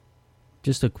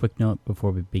Just a quick note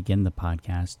before we begin the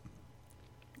podcast.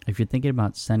 If you're thinking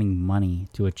about sending money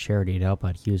to a charity to help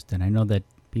out Houston, I know that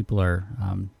people are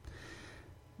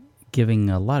giving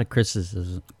a lot of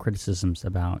criticisms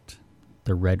about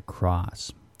the Red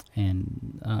Cross,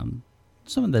 and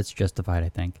some of that's justified, I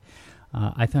think.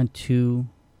 I found two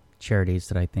charities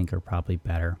that I think are probably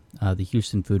better. The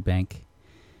Houston Food Bank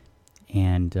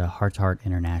and Heart to Heart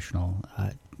International.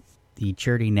 The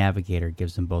Charity Navigator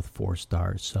gives them both 4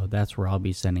 stars, so that's where I'll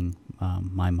be sending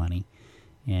my money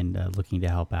and looking to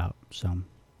help out. So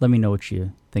let me know what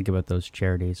you think about those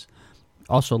charities.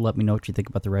 Also, let me know what you think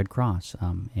about the Red Cross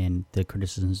and the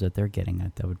criticisms that they're getting. I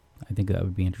think that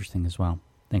would be interesting as well.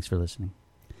 Thanks for listening.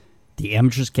 The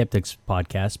Amateur Skeptics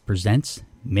podcast presents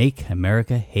Make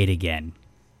America Hate Again.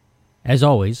 As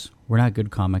always, we're not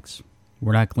good comics.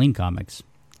 We're not clean comics.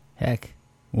 Heck,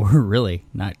 we're really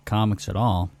not comics at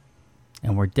all.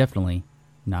 And we're definitely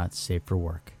not safe for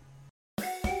work.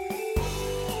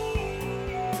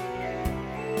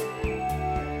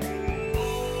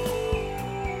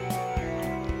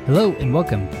 Hello and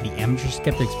welcome to the Amateur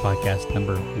Skeptics podcast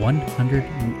number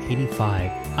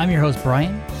 185. I'm your host,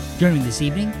 Brian. Joining me this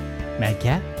evening, Mad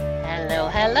Cat. Hello,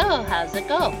 hello. How's it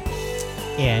go?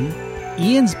 And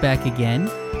Ian's back again.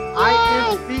 I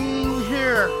am being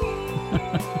here.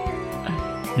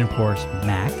 And of course,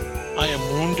 Mac. I am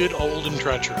wounded, old, and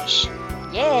treacherous.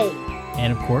 Yay!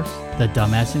 And of course, the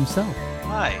dumbass himself.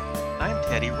 Hi, I'm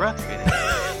Teddy Ruxpin.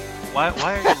 Why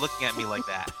are you looking at me like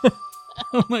that?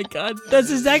 Oh my god, that's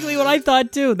exactly what I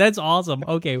thought too. That's awesome.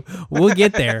 Okay, we'll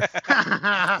get there.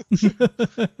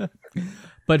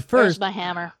 But first... Where's my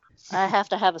hammer? I have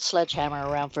to have a sledgehammer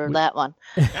around for that one.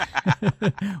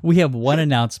 We have one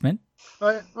announcement.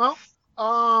 As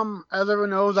everyone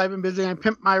knows, I've been busy. I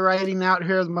pimp my writing out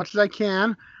here as much as I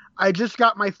can. I just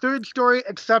got my 3rd story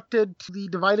accepted to the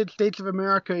Divided States of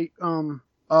America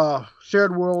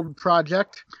Shared World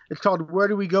project. It's called Where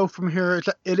Do We Go From Here?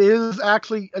 It is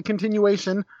actually a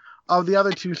continuation of the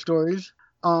other 2 stories.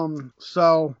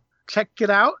 So check it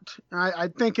out. I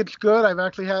think it's good. I've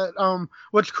actually had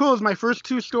what's cool is my first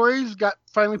 2 stories got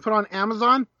finally put on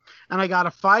Amazon, and I got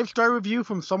a 5-star review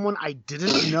from someone I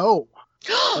didn't know.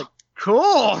 Like, cool.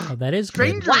 Oh, that is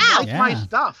Strangers good. Wow. like my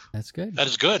stuff. That's good. That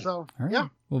is good. So, All right. yeah.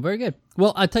 Well, very good.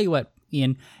 Well, I'll tell you what,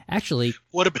 Ian. Actually,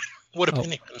 Would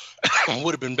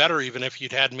have been better even if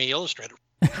you'd had me illustrate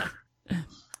it.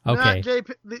 okay. Jay,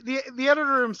 the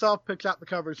editor himself picks out the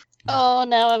covers. Oh,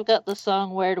 now I've got the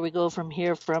song Where Do We Go From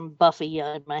Here from Buffy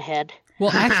in my head.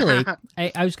 Well, actually,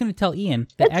 I was going to tell Ian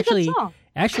that It's a good song.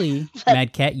 actually,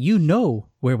 Mad Cat, you know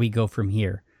where we go from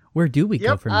here. Where do we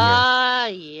go from here? Ah,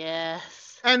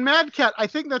 yes. And Mad Cat, I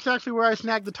think that's actually where I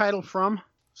snagged the title from.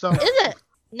 So Is it?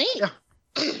 Neat. Yeah.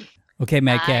 Okay,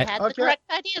 Mad I Cat. had the correct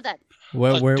idea then.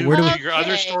 Where do we? Your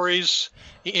other Okay. stories,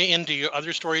 Ian, do your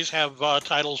other stories have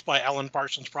titles by Alan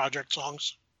Parsons Project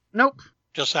songs? Nope.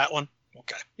 Just that one?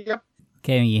 Okay. Yep.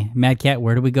 Okay, Mad Cat.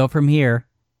 Where do we go from here?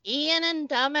 Ian and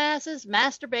Dumbass's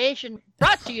Masturbation,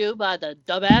 brought to you by the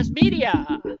Dumbass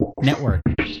Media Network.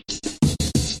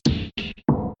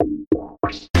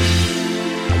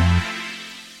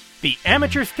 The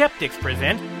Amateur Skeptics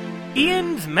present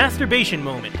Ian's Masturbation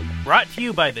Moment, brought to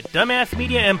you by the Dumbass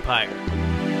Media Empire.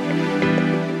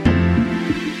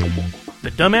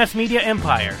 The Dumbass Media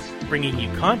Empire, bringing you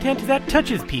content that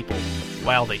touches people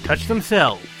while they touch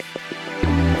themselves.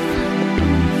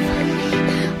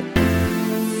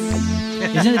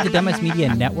 Isn't it the Dumbass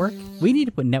Media Network? We need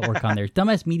to put network on there.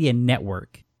 Dumbass Media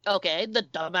Network. Okay, the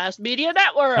Dumbass Media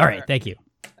Network. All right, thank you.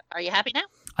 Are you happy now?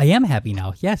 I am happy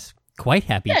now. Yes, quite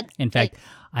happy. Good. In fact,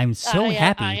 I'm so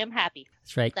happy. I am happy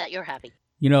That's right. that you're happy.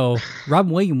 You know,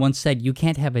 Robin Williams once said, "You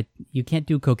can't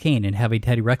do cocaine and have a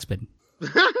Teddy Ruxpin.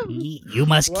 You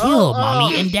must kill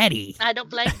mommy and daddy." I don't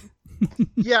blame.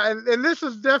 Yeah, and this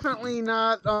is definitely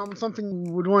not something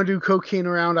you would want to do cocaine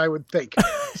around, I would think.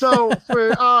 So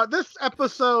for this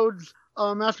episode's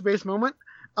masturbation moment,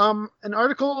 an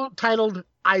article titled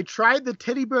 "I Tried the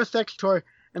Teddy Bear Sex Toy,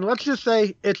 and let's just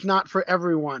say it's not for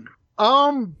everyone."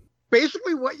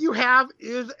 Basically what you have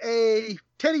is a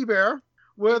teddy bear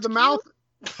where the mouth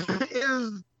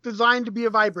is designed to be a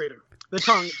vibrator. The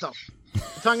tongue itself.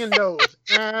 The tongue and nose.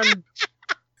 And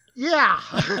yeah.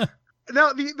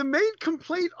 Now, the main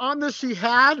complaint on this she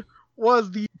had was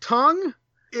the tongue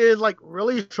is like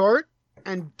really short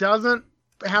and doesn't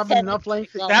have enough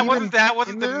length. That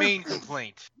wasn't the main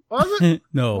complaint. Was it?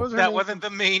 No. Was her That name- wasn't the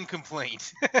main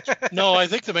complaint. No, I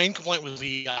think the main complaint was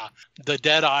the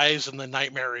dead eyes and the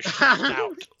nightmarish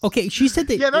snout. Okay, she said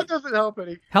that. Yeah, that doesn't help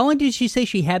any. How long did she say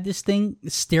she had this thing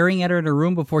staring at her in her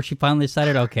room before she finally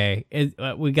decided, okay,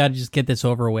 we got to just get this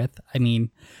over with? I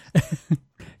mean,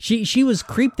 she was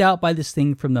creeped out by this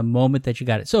thing from the moment that she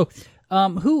got it. So,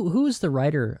 who is the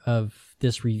writer of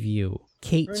this review?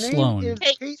 Kate Her Sloan. name is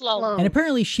Kate Kate Sloan. Sloan. And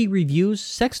apparently she reviews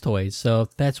sex toys, so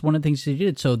that's one of the things she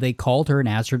did. So they called her and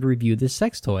asked her to review this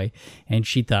sex toy, and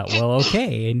she thought, well,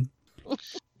 okay. And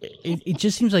it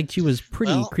just seems like she was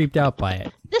pretty creeped out by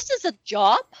it. This is a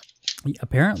job?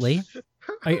 Apparently.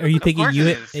 Are you Of thinking course you?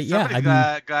 it is. Yeah, Somebody's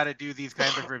I mean, got to do these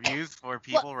kinds of reviews for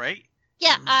people, right?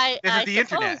 Yeah, This is I the suppose,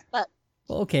 internet. but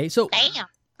well, okay. So, damn.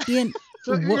 Ian,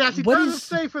 So what, yeah, she what does is?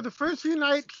 say for the first few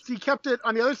nights she kept it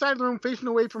on the other side of the room, facing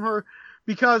away from her,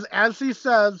 because as she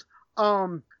says,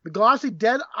 the glossy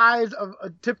dead eyes of a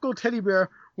typical teddy bear,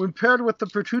 when paired with the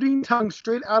protruding tongue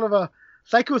straight out of a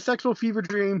psychosexual fever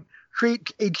dream,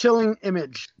 create a chilling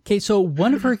image. Okay, so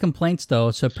one of her complaints,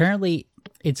 though, so apparently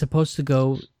it's supposed to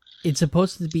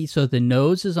be so the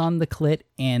nose is on the clit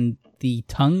and the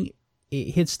tongue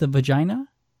it hits the vagina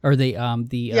or the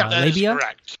That is labia.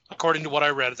 correct. According to what I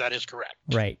read, that is correct.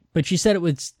 Right, but she said it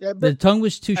was Yeah, the but tongue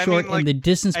was too I short mean, like, and the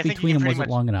distance I think between you them pretty wasn't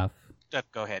much- long enough.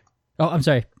 Go ahead. Oh, I'm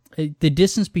sorry. The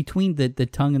distance between the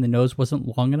tongue and the nose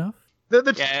wasn't long enough.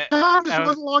 the Yeah, tongue just I was-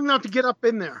 wasn't long enough to get up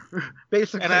in there,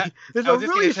 basically. And There's I a was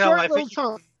just really gonna tell, short I little think-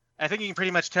 tongue. I think you can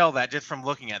pretty much tell that just from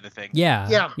looking at the thing.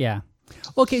 Yeah.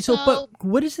 Okay, so but So-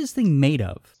 what is this thing made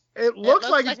of? It looks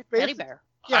like a it's teddy basic. bear.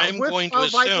 Yeah, I'm with going to a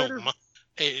assume vibrator.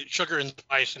 sugar and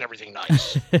spice and everything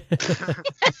nice.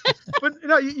 But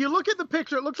you look at the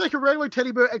picture, it looks like a regular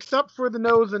teddy bear except for the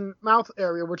nose and mouth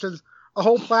area, which is a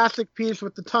whole plastic piece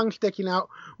with the tongue sticking out,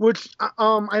 which I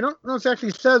don't know if it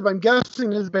actually says, but I'm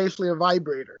guessing is basically a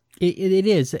vibrator. It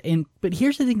is, but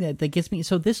here's the thing that gets me.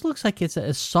 So this looks like it's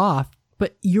a soft,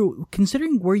 but you're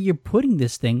considering where you're putting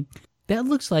this thing. That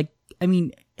looks like, I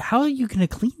mean, how are you going to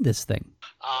clean this thing?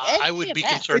 I would be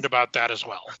concerned about that as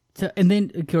well. So, and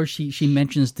then, of course, she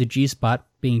mentions the G spot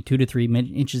being 2 to 3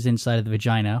 inches inside of the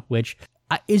vagina. Which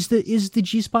is the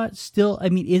G spot still? I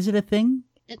mean, is it a thing?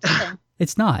 It's a thing.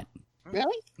 It's not.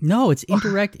 Really? No, it's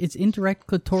indirect. It's indirect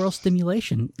clitoral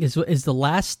stimulation. Is the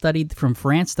last study from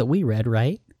France that we read,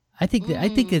 right? I think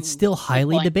it's still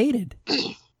highly point. debated.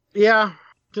 Yeah.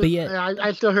 But yeah-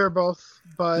 I still hear both.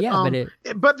 But Yeah,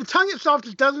 but the tongue itself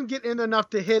just doesn't get in enough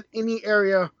to hit any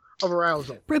area of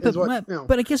arousal. Right, is but, what, you know.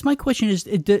 but I guess my question is,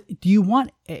 do you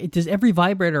want? Does every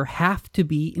vibrator have to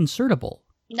be insertable?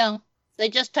 No, they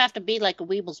just have to be like a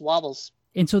Weebles Wobbles.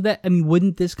 And so that, I mean,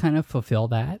 wouldn't this kind of fulfill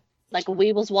that? Like a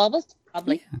Weebles Wobbles?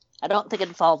 Probably. Yeah. I don't think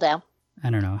it'd fall down. I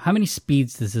don't know. How many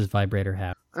speeds does this vibrator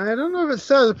have? I don't know if it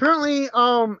says. Apparently,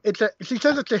 she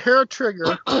says it's a hair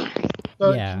trigger,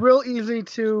 so Yeah. it's real easy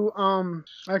to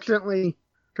accidentally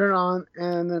turn on,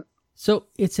 and then So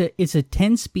it's a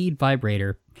 10-speed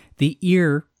vibrator. The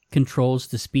ear controls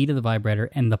the speed of the vibrator,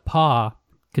 and the paw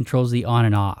controls the on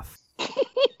and off.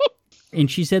 And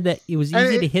she said that it was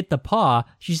easy to hit the paw.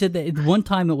 She said that at one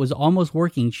time it was almost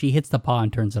working. She hits the paw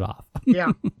and turns it off.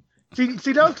 yeah. She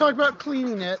does talk about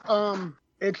cleaning it.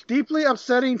 It's deeply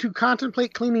upsetting to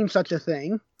contemplate cleaning such a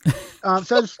thing.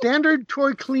 Says standard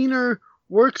toy cleaner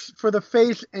works for the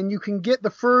face, and you can get the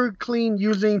fur clean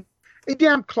using a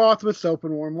damp cloth with soap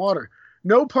and warm water.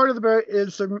 No part of the bear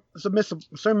is submissible.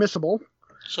 Submersible.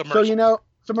 So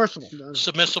submersible.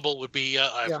 Submissible would be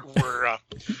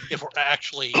if we're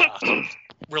actually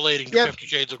relating to Yeah. 50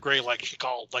 Shades of Grey, like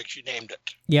she named it.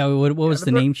 Yeah, what was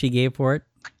the name she gave for it?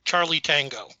 Charlie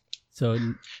Tango, So,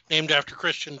 named after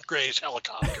Christian Grey's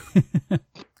helicopter.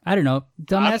 I don't know. I'm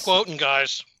Dumbass, quoting,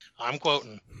 guys. I'm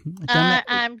quoting.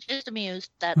 I'm just amused,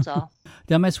 that's all.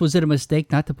 Dumbass, was it a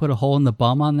mistake not to put a hole in the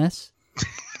bum on this?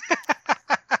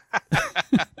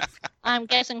 I'm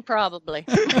guessing probably.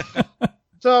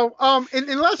 So,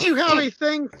 unless you have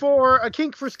a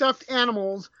kink for stuffed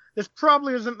animals, this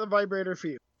probably isn't the vibrator for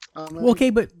you. Okay,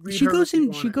 but read she her goes if you in.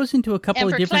 want She it. goes into a couple And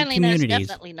of for different cleanliness, communities.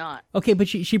 definitely not. Okay, but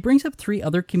she brings up 3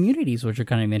 other communities, which are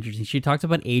kind of interesting. She talks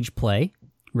about age play,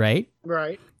 right?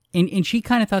 Right. And she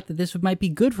kind of thought that this might be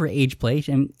good for age play,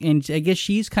 and I guess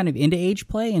she's kind of into age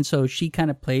play, and so she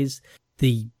kind of plays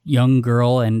the young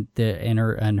girl, and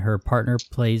her partner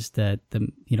plays the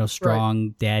strong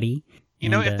daddy. You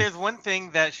know, And, if there's one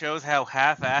thing that shows how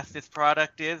half-assed this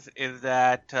product is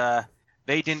that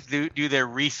they didn't do their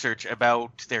research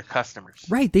about their customers.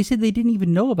 right, they said they didn't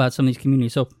even know about some of these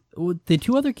communities. So the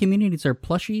 2 other communities are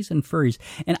plushies and furries,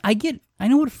 and I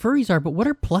know what furries are, but what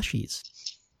are plushies?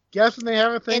 Guessing they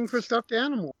have a thing It's- for stuffed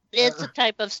animals. It's a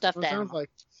type of stuffed What it sounds animal. like.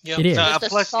 Yep. It is. Just a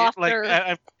Plus,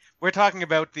 softer- we're talking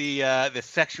about the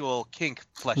sexual kink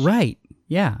plushie. Right.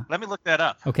 Yeah. Let me look that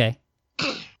up. Okay.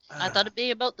 I thought it'd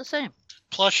be about the same.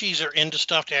 Plushies are into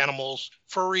stuffed animals.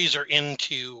 Furries are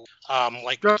into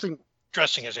like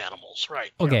dressing as animals,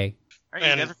 right? Okay. All right,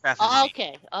 you guys are faster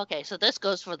than me. Okay. So this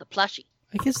goes for the plushie.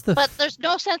 I guess But there's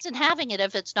no sense in having it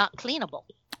if it's not cleanable.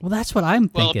 well, that's what I'm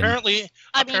Well, thinking.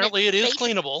 apparently it is basic-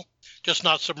 cleanable, just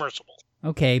not submersible.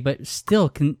 Okay, but still,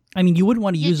 you wouldn't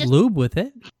want to use lube with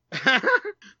it.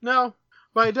 No,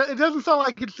 but it doesn't sound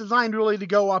like it's designed really to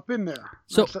go up in there.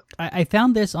 So I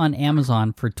found this on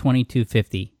Amazon for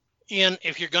 $22.50. Ian,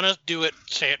 if you're gonna do it,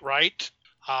 say it right.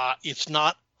 It's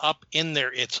not up in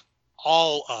there; it's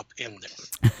all up in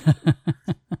there.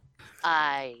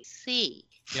 I see.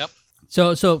 Yep.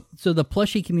 So the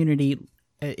plushie community,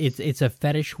 it's a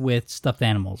fetish with stuffed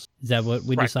animals. Is that what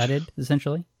we Correct. decided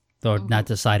essentially? Or not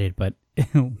decided, but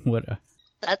what?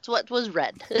 That's what was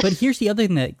read. But here's the other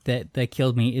thing that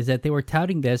killed me is that they were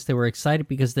touting this. They were excited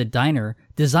because the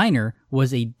designer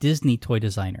was a Disney toy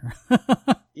designer.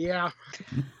 Yeah.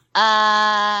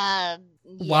 Yeah,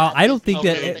 Wow, I don't think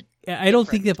Okay. I don't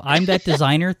think if I'm that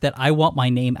designer that I want my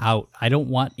name out. I don't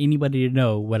want anybody to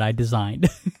know what I designed.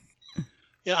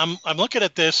 Yeah, I'm looking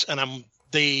at this, and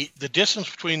the distance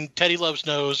between Teddy Love's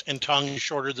nose and tongue is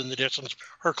shorter than the distance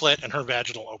her clit and her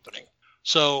vaginal opening.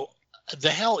 So, the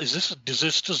hell is this? Is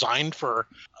this designed for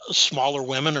smaller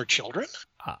women or children?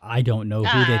 I don't know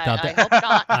who they thought I that. hope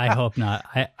not. I hope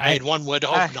not. One would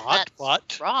hope not,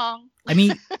 but Wrong. I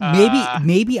mean,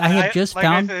 maybe I have just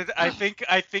found. I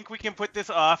think we can put this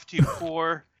off to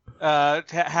poor,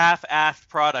 half-assed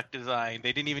product design.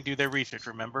 They didn't even do their research.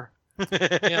 Remember?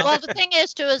 Yeah. Well, the thing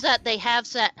is, too, is that they had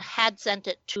sent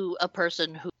it to a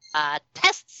person who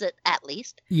tests it at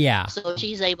least. Yeah, So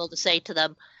she's able to say to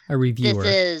them, a reviewer.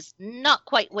 "This is not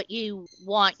quite what you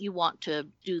want. You want to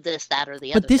do this, that, or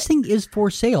the other." But this thing is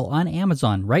for sale on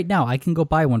Amazon right now. I can go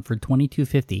buy one for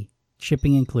 $22.50,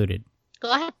 shipping included.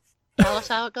 Go ahead. Tell us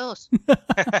how it goes.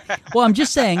 Well, I'm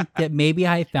just saying that maybe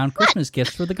I found Christmas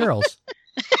gifts for the girls.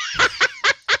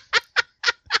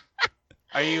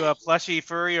 Are you a plushie,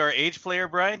 furry, or age player,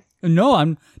 Brian?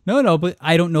 No, but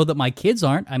I don't know that my kids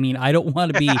aren't. I mean, I don't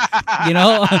want to be,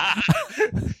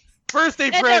 Birthday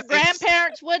And their presents.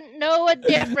 grandparents wouldn't know a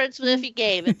difference if you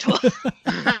gave it to them.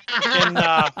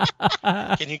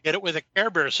 can you get it with a Care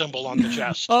Bear symbol on the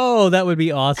chest? Oh, that would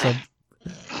be awesome.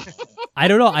 I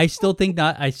don't know. I still think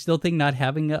not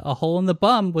having a hole in the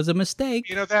bum was a mistake.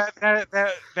 You know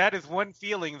that is one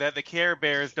feeling that the Care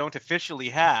Bears don't officially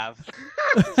have.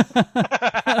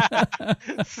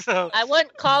 So I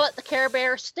wouldn't call it the Care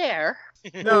Bear stare.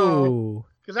 No, Ooh.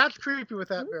 because that's creepy with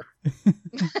that bear.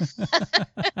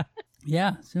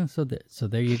 Yeah. So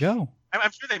there you go.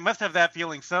 I'm sure they must have that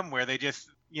feeling somewhere. They just,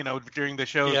 during the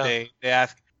shows Yeah. they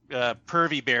ask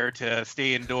Pervy Bear to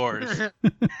stay indoors.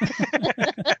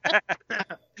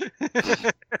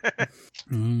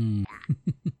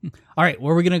 All right.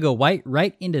 Well, we're gonna go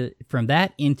right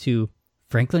into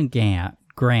Franklin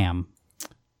Graham.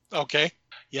 Okay.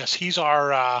 Yes, he's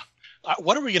our.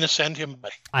 What are we going to send him?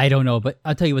 I don't know, but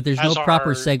I'll tell you what. There's As no proper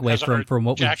our- segue as our from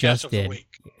what we jackass just of the did. week.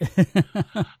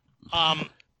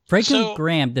 Franklin So-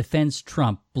 Graham defends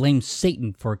Trump, blames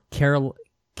Satan for Carolina,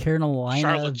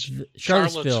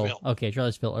 Charlottesville. Okay,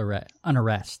 Charlottesville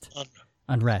unrest.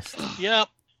 Yeah.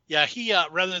 He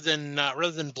rather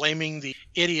than blaming the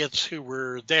idiots who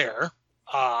were there,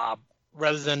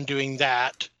 rather than doing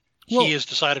that, Well- he has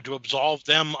decided to absolve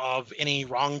them of any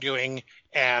wrongdoing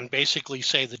and basically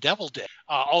say the devil did.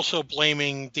 Also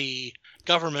blaming the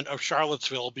government of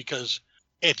Charlottesville because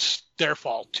it's their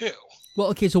fault too. Well,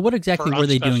 okay, so what exactly for were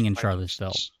they doing in unspecified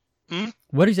Charlottesville? reasons.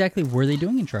 What exactly were they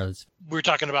doing in Charlottesville? We're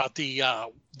talking about the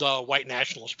white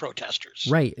nationalist protesters.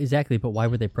 Right, exactly, but why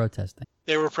were they protesting?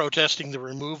 They were protesting the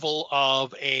removal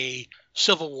of a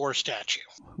Civil War statue.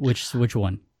 Which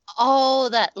one? Oh,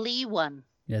 that Lee one.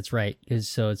 That's right,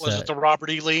 because it's Was it the Robert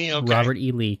E. Lee? Okay. Robert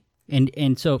E. Lee,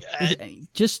 and so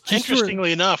just for-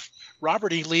 Interestingly enough,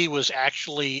 Robert E. Lee was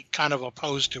actually kind of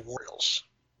opposed to Royals.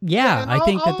 yeah, and I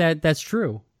think all- that's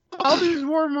true. All these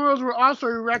war memorials were also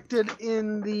erected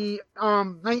in the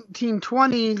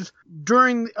 1920s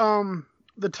during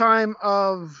the time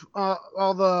of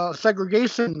all the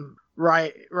segregation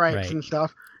riots Right. and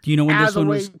stuff, Do you know when as this a one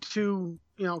way was? to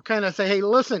kind of say, hey,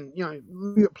 listen,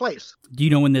 your place. Do you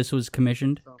know when this was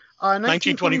commissioned?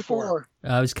 1924. It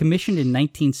was commissioned in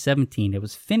 1917. It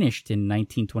was finished in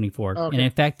 1924. Okay. And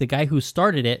in fact, the guy who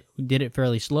started it did it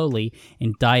fairly slowly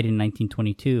and died in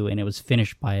 1922. And it was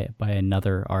finished by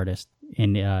another artist.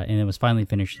 And it was finally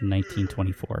finished in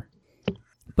 1924.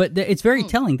 But it's very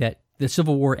telling that the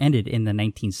Civil War ended in the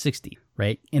 1960s,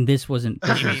 right? And this wasn't, or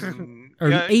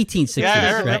 1860s,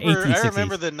 yeah, right? I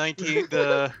remember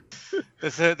the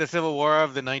Civil War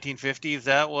of the 1950s.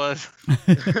 That was.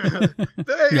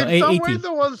 In some ways,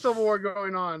 there was a Civil War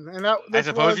going on, and I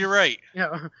suppose you're right.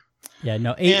 Yeah. Yeah,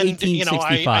 no, And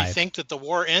 1865. I think that the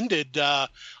war ended, I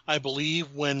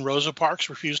believe, when Rosa Parks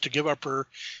refused to give up her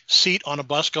seat on a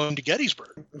bus going to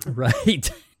Gettysburg.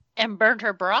 Right. And burned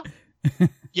her bra?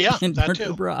 Yeah, And that burnt too.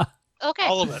 her bra. Okay.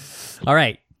 All of it. All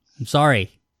right. I'm sorry.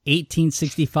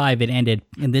 1865 it ended,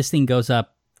 and this thing goes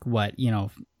up,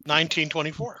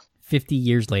 1924. 50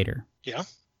 years later. Yeah.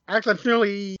 Actually, it's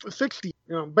nearly 60.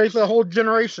 Basically a whole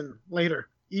generation later,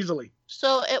 easily.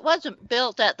 So it wasn't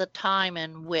built at the time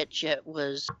in which it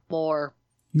was more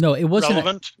No, it wasn't.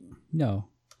 Relevant. No.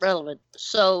 relevant.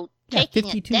 So Yeah, taking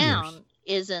it 52 down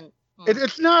years. isn't.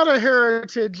 It's not a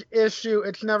heritage issue.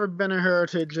 It's never been a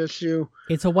heritage issue.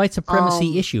 It's a white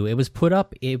supremacy issue. It was put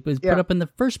up. It was Yeah. put up in the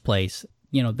first place.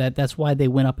 That's why they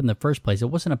went up in the first place.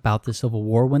 It wasn't about the Civil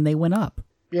War when they went up.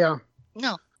 Yeah.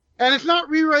 No. And it's not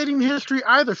rewriting history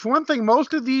either. For one thing,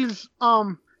 most of these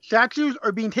statues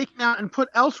are being taken out and put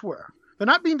elsewhere. They're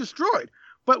not being destroyed,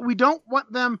 but we don't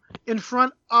want them in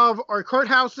front of our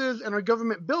courthouses and our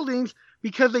government buildings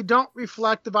because they don't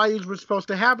reflect the values we're supposed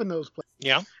to have in those places.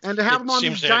 Yeah. And to have them on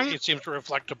these giant... It seems to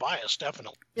reflect a bias,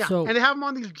 definitely. Yeah, So- and to have them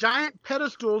on these giant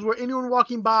pedestals where anyone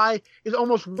walking by is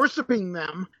almost worshiping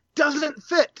them doesn't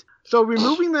fit. So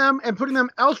removing them and putting them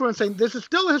elsewhere and saying this is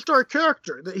still a historic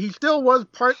character, that he still was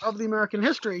part of the American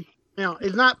history,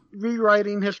 is not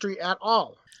rewriting history at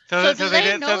all. So do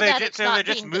they know that it's not they're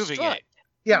just being moving destroyed? it.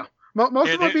 Yeah, most of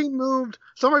them Yeah, are being moved.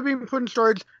 Some are being put in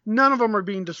storage. None of them are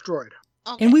being destroyed.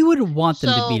 Okay. And we wouldn't want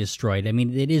them to So- be destroyed. I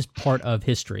mean, it is part of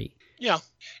history. Yeah.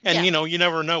 And, Yeah. you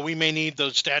never know. We may need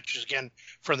those statues again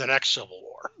for the next Civil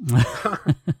War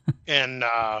in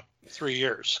 3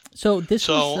 years. So this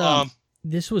So, was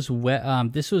this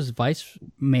was Vice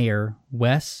Mayor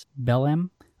Wes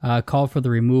Bellem called for the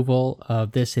removal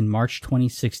of this in March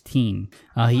 2016.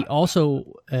 He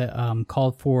also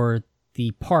called for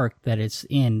the park that it's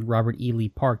in, Robert E. Lee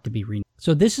Park, to be renamed.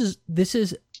 So this is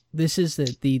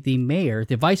the mayor,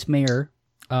 the vice mayor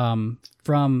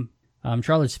from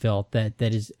Charlottesville that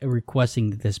is requesting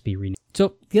that this be renamed.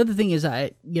 So the other thing is,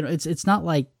 it's not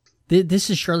like this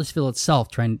is Charlottesville itself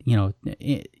trying,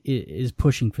 is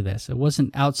pushing for this. It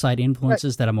wasn't outside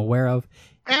influences that I'm aware of.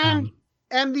 And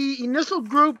the initial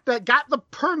group that got the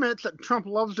permits that Trump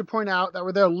loves to point out that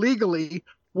were there legally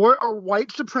were a white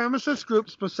supremacist group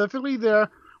specifically there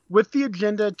with the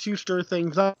agenda to stir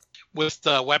things up. With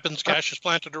weapons caches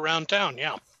planted around town,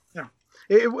 yeah. Yeah.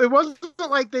 It wasn't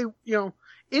like they,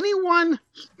 anyone.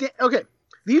 Okay.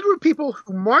 These were people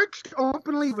who marched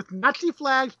openly with Nazi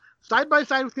flags, side by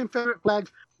side with Confederate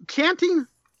flags, chanting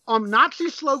Nazi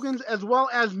slogans as well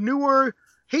as newer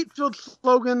hate-filled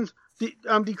slogans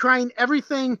decrying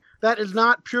everything that is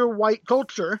not pure white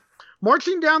culture,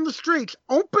 marching down the streets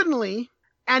openly,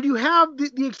 and you have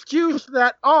the excuse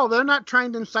that, they're not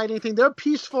trying to incite anything. They're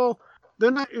peaceful.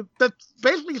 They're not. That's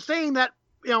basically saying that,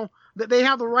 that they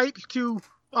have the right to,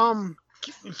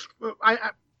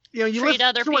 you treat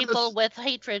other people with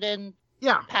hatred and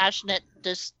passionate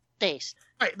distaste.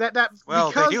 Right. That.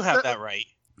 Well, they do have that right.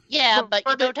 Yeah, but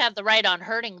you they- don't have the right on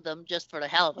hurting them just for the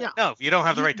hell of it. Yeah. No, you don't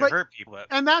have the right to But- hurt people.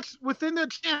 And that's within their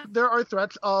chant. There are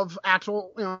threats of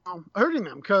actual, hurting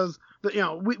them because,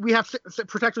 we have to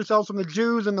protect ourselves from the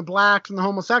Jews and the blacks and the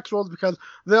homosexuals because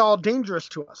they're all dangerous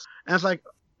to us. And it's like,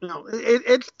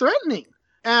 it's threatening.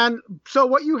 And so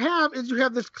what you have is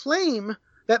this claim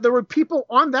that there were people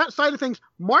on that side of things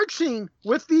marching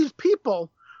with these people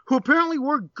who apparently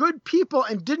were good people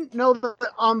and didn't know that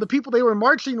the people they were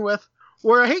marching with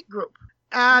were a hate group.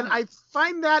 And I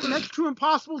find that next to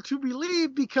impossible to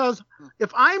believe because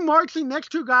if I'm marching next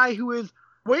to a guy who is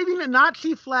waving a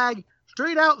Nazi flag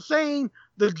straight out saying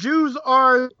the Jews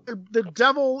are the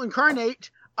devil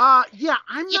incarnate, I'm You not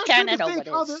kinda going to know think,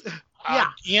 what it is.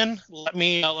 Ian, let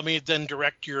me then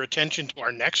direct your attention to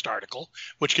our next article,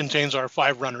 which contains our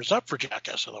 5 runners-up for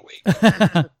Jackass of the Week.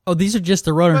 Oh, these are just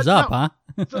the runners-up, no.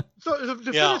 huh? So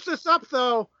to Yeah. finish this up,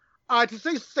 though, to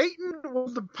say Satan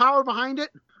was the power behind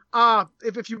it,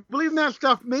 if you believe in that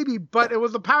stuff, maybe, but it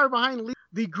was the power behind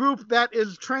the group that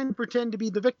is trying to pretend to be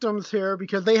the victims here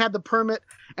because they had the permit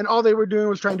and all they were doing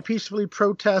was trying to peacefully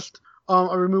protest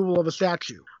a removal of a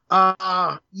statue.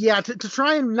 To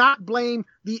try and not blame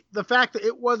the fact that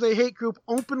it was a hate group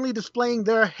openly displaying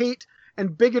their hate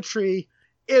and bigotry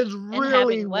is And really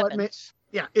having what weapons.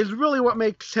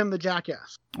 makes him the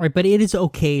jackass. Right, but it is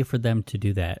okay for them to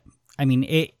do that. I mean,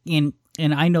 and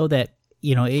I know that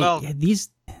Well- these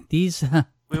We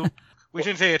We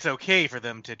shouldn't say it's okay for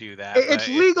them to do that. It's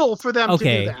legal for them to do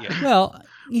Okay. that. Yeah. Well,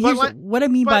 here's what- what I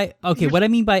mean but by okay. here's- What I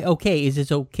mean by okay is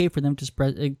it's okay for them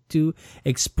to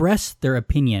express their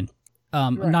opinion,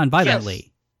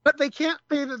 non-violently. But they can't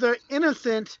say that they're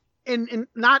innocent in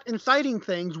not inciting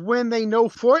things when they know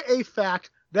for a fact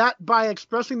that by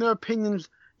expressing their opinions,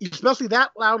 especially that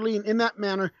loudly and in that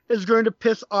manner, is going to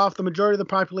piss off the majority of the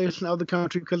population of the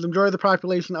country, because the majority of the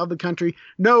population of the country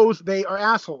knows they are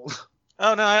assholes.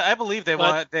 Oh no, I believe they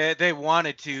But- they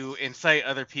wanted to incite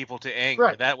other people to anger.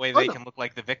 Right. That way Oh, they no. can look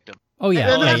like the victim. Oh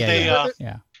yeah, And yeah, then yeah, they, yeah. uh,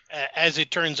 Yeah. As it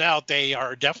turns out, they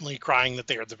are definitely crying that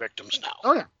they are the victims now.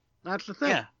 Oh yeah, that's the thing.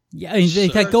 Yeah. Yeah,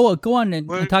 in fact, go on and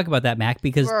We're- talk about that, Mac,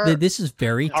 because this is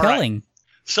very All right. telling.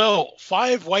 So,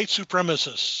 5 white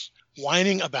supremacists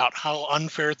whining about how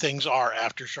unfair things are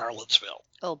after Charlottesville.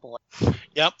 Oh boy.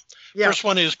 Yep. Yeah. First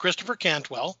one is Christopher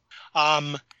Cantwell,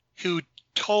 who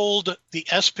told the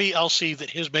SPLC that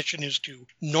his mission is to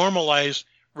normalize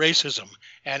racism,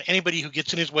 and anybody who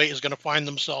gets in his way is going to find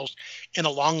themselves in a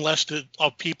long list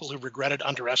of people who regretted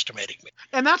underestimating me.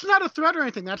 And that's not a threat or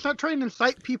anything. That's not trying to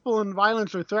incite people in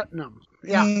violence or threaten them.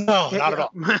 Yeah. No, not at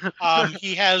all. all.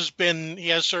 He has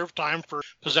served time for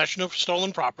possession of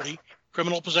stolen property,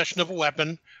 criminal possession of a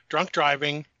weapon, drunk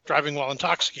driving, driving while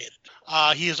intoxicated.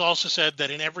 He has also said that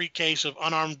in every case of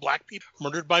unarmed black people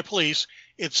murdered by police,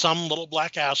 it's some little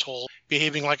black asshole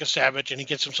behaving like a savage, and he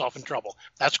gets himself in trouble.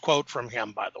 That's a quote from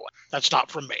him, by the way. That's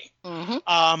not from me.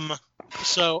 Mm-hmm.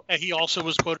 So he also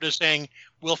was quoted as saying,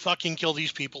 "We'll fucking kill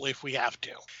these people if we have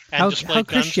to." And How displayed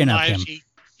guns Christian and of knives him.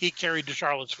 he carried to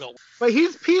Charlottesville. But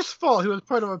he's peaceful. He was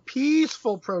part of a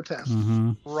peaceful protest.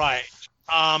 Hmm. Right.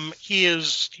 He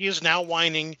is now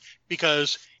whining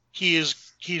because he's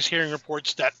hearing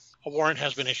reports that a warrant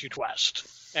has been issued west,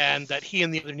 and that he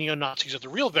and the other neo-Nazis are the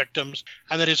real victims,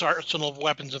 and that his arsenal of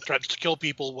weapons and threats to kill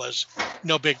people was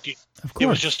no big deal. Of He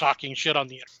was course. just talking shit on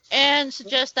the internet. And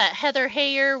suggest that Heather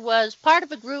Heyer was part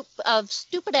of a group of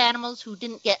stupid animals who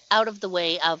didn't get out of the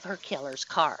way of her killer's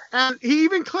car. And he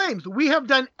even claims, we have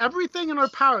done everything in our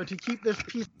power to keep this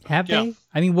peace. Have Yeah. they?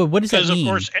 I mean, what does that Because, of mean?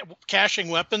 course, caching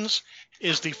weapons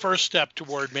is the first step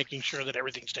toward making sure that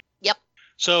everything's taken. Yep.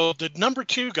 So the number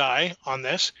 2 guy on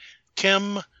this,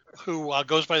 Tim, who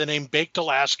goes by the name Baked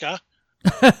Alaska,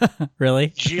 Really?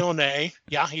 Gionnet.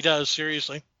 Yeah, he does,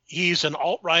 seriously. He's an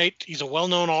alt-right. He's a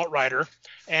well-known alt-righter.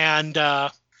 And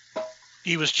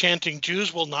he was chanting,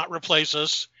 "Jews will not replace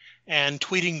us," and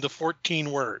tweeting the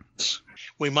 14 words.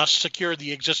 "We must secure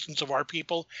the existence of our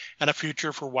people and a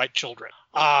future for white children."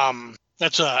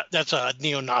 That's a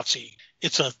neo-Nazi.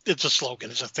 It's a slogan.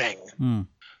 It's a thing. Hmm.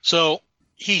 So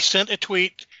he sent a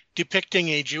tweet depicting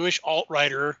a Jewish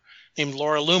alt-righter named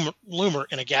Laura Loomer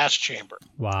in a gas chamber.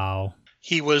 Wow.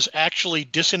 He was actually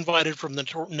disinvited from the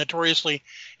notoriously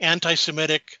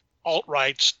anti-Semitic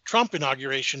alt-right's Trump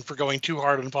inauguration for going too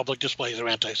hard on public displays of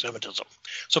anti-Semitism.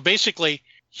 So basically,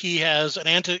 he has an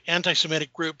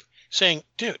anti-Semitic group saying,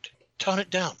 "Dude, tone it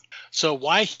down." So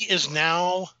why he is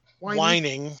now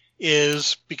whining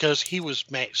is because he was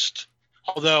maced.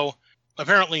 Although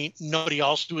apparently nobody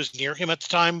else who was near him at the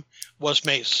time was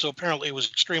maced. So apparently it was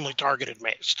extremely targeted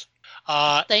maced.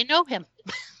 They know him.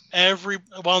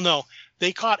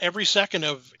 They caught every second,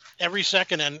 and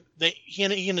he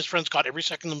and his friends caught every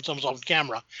second of themselves on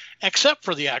camera, except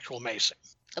for the actual macing.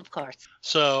 Of course.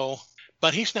 So,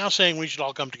 but he's now saying we should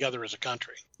all come together as a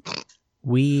country.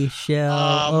 We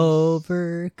shall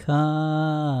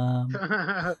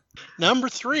overcome. Number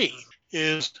 3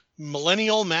 is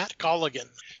Millennial Matt Colligan.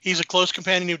 He's a close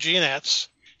companion of Jeanette's.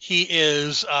 He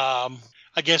is, I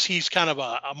guess he's kind of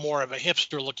a more of a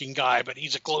hipster-looking guy, but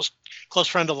he's a close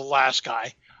friend of the last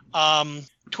guy.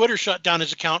 Twitter shut down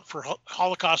his account for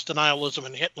Holocaust denialism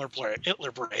and Hitler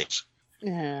parades.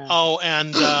 Yeah. Oh,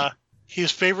 and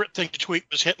his favorite thing to tweet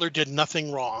was Hitler did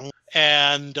nothing wrong,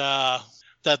 and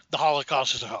that the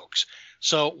Holocaust is a hoax.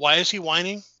 So why is he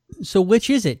whining? So which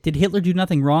is it? Did Hitler do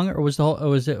nothing wrong, or is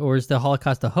the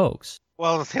Holocaust a hoax?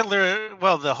 Well,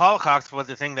 the Holocaust was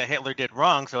the thing that Hitler did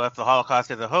wrong, so if the Holocaust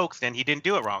is a hoax, then he didn't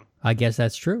do it wrong. I guess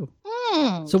that's true.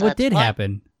 So what did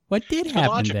happen? What did Good happen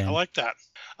logic. then? I like that.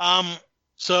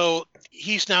 So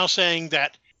he's now saying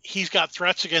that he's got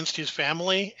threats against his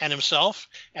family and himself,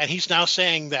 and he's now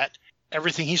saying that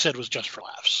everything he said was just for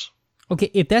laughs. Okay,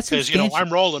 if that's Because, substantial,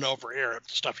 I'm rolling over here at the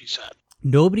stuff he said.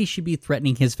 nobody should be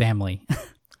threatening his family.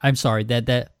 I'm sorry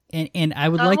and I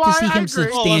would like to Well, see I him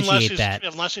agree. substantiate that.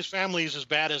 Unless his family is as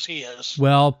bad as he is.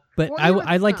 Well, but Well,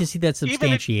 I'd like to see that Even if-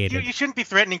 substantiated you shouldn't be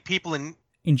threatening people in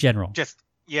general. just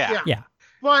yeah. Yeah.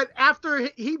 But after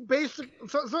he basically,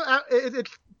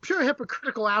 it's pure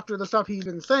hypocritical after the stuff he's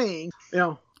been saying.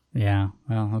 Yeah.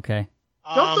 Well, okay.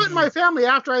 Don't threaten my family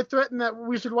after I threaten that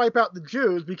we should wipe out the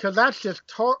Jews, because that's just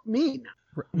mean.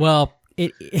 Well,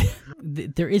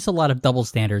 there is a lot of double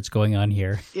standards going on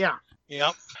here. Yeah.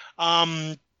 Yep.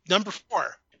 Number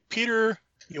 4. Peter,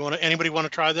 anybody want to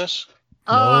try this?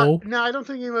 No. No, I don't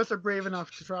think any of us are brave enough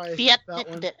to try that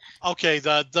one. Okay,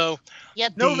 the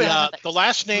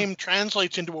last name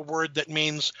translates into a word that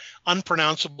means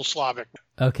unpronounceable Slavic.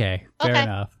 Okay, fair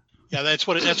enough. Yeah, that's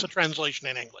a translation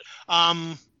in English.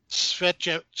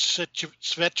 Svetjanovic.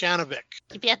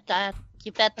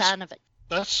 Svetjanovic.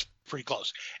 That's pretty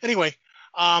close. Anyway,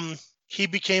 he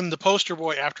became the poster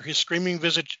boy after his screaming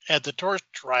visit at the torch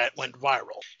riot went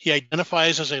viral. He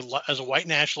identifies as a white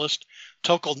nationalist,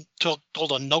 told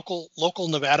a local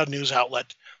Nevada news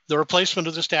outlet, the replacement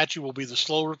of the statue will be the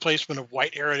slow replacement of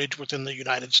white heritage within the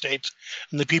United States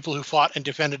and the people who fought and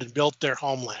defended and built their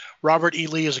homeland. Robert E.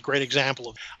 Lee is a great example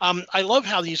of. I love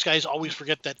how these guys always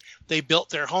forget that they built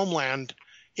their homeland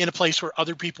in a place where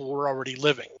other people were already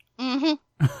living.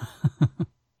 Mm-hmm.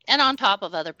 And on top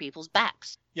of other people's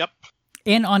backs. Yep.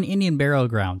 And on Indian burial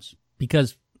grounds,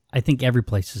 because I think every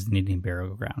place is an Indian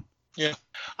burial ground. Yeah.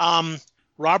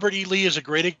 Robert E. Lee is a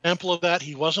great example of that.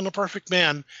 He wasn't a perfect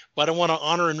man, but I want to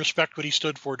honor and respect what he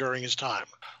stood for during his time.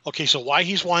 Okay, so why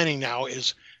he's whining now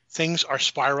is things are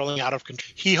spiraling out of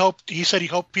control. He said he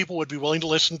hoped people would be willing to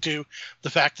listen to the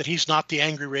fact that he's not the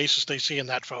angry racist they see in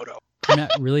that photo. You're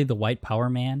not really the white power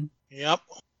man? Yep.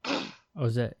 Oh,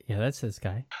 is that? Yeah, that's this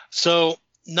guy. So,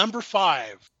 number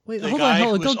 5. Wait, the hold guy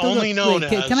on. who's only known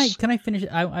as... Can I finish?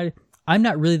 I'm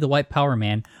not really the white power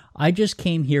man. I just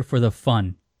came here for the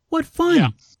fun. What fun? Yeah.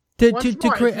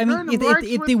 To create. I mean,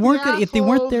 if they weren't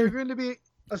there, you're going to be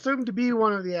assumed to be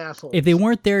one of the assholes. If they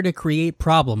weren't there to create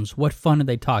problems, what fun are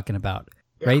they talking about?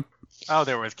 Yeah. Right? Oh,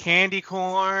 there was candy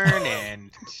corn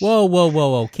and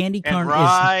whoa! Candy corn and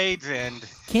rides and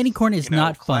candy corn is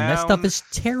not fun. clowns. That stuff is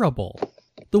terrible.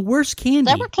 The worst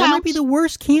candy. That might be the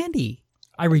worst candy.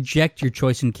 I reject your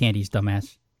choice in candies,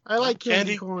 dumbass. I like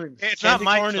candy corn. It's candy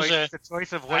not my corn choice. Is it's the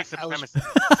choice of white supremacists.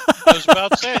 I was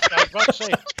about to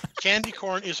say, candy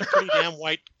corn is a pretty damn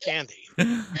white candy.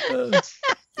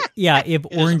 Yeah, if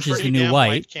orange is the new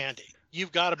white candy.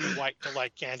 You've got to be white to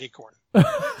like candy corn.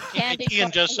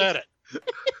 Ian just said it.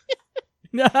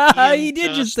 He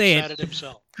did just say said it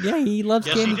himself. Yeah, he loves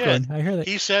candy corn. I heard that.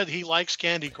 He said he likes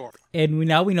candy corn. And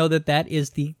now we know that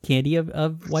is the candy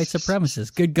of white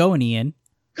supremacists. Good going, Ian.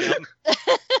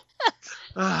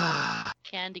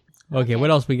 Candy. Okay, what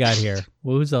else we got here?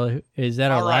 Is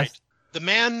that our last?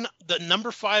 Right. The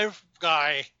number 5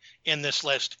 guy in this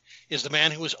list is the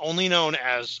man who is only known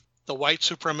as the white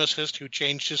supremacist who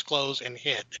changed his clothes and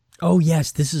hid. Oh,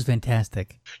 yes, this is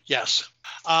fantastic. Yes.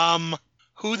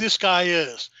 Who this guy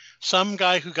is. Some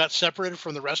guy who got separated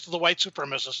from the rest of the white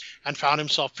supremacists and found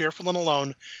himself fearful and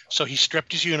alone, so he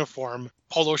stripped his uniform,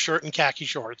 polo shirt and khaki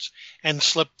shorts, and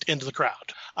slipped into the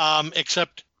crowd.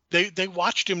 Except they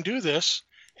watched him do this,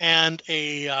 and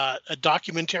a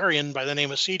documentarian by the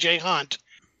name of C.J. Hunt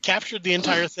captured the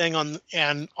entire thing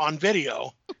on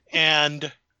video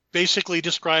and basically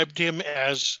described him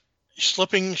as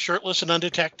slipping shirtless and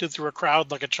undetected through a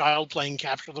crowd like a child playing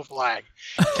capture the flag,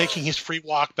 taking his free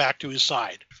walk back to his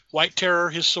side. White terror,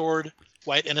 his sword.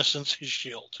 White innocence, his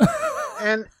shield.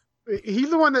 And he's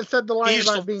the one that said the line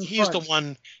about being He's fun.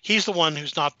 the one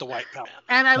who's not the white power.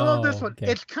 And I love this one.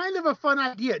 Okay. It's kind of a fun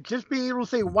idea. Just being able to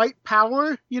say white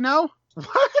power, you know?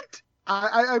 What?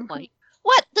 I'm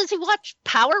What? Does he watch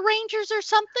Power Rangers or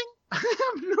something? I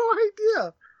have no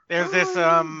idea.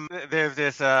 There's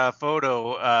this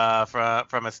photo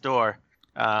from a store,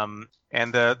 and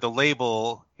the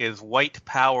label is white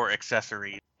power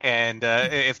accessories, and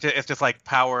it's just like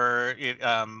power,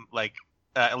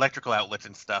 electrical outlets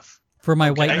and stuff. For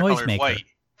my white noisemaker,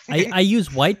 I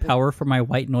use white power for my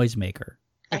white noisemaker.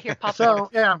 I hear pop. So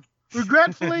yeah,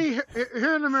 regretfully,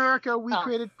 here in America, we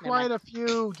created quite a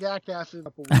few jackasses.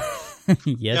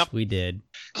 Yes, we did.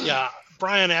 Yeah.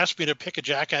 Brian asked me to pick a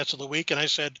jackass of the week, and I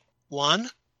said, one.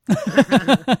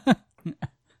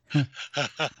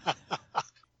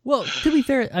 Well, to be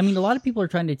fair, I mean, a lot of people are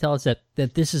trying to tell us that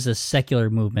this is a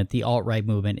secular movement, the alt-right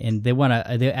movement, and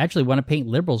they actually want to paint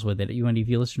liberals with it. If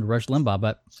you listen to Rush Limbaugh,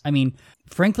 but I mean,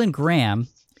 Franklin Graham,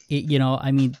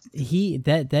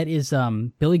 that is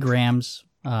Billy Graham's,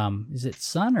 is it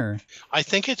son or? I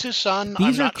think it's his son.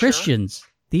 These are Christians.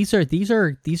 Sure. These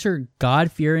are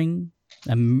God-fearing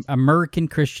American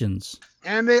Christians.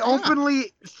 And they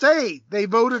openly say they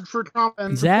voted for Trump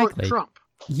and support Trump.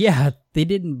 Yeah, they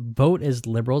didn't vote as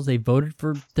liberals. They voted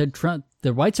for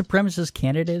the white supremacist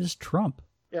candidate is Trump.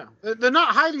 Yeah, they're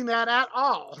not hiding that at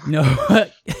all. No,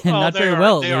 not very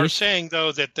well. They are saying,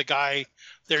 though, that the guy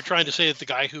they're trying to say that the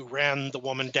guy who ran the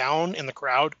woman down in the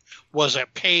crowd was a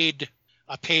paid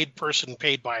person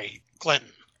paid by Clinton.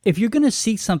 If you're going to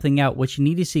seek something out, what you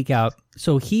need to seek out.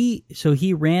 So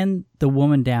he ran the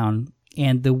woman down,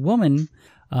 and the woman,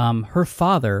 her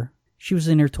father, she was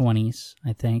in her 20s,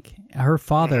 I think. Her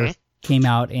father came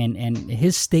out, and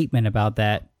his statement about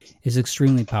that is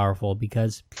extremely powerful,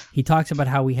 because he talks about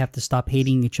how we have to stop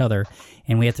hating each other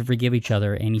and we have to forgive each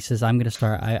other. And he says, I'm going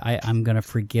to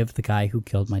forgive the guy who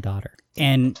killed my daughter.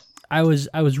 And I was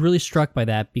really struck by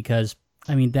that, because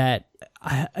I mean,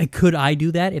 could I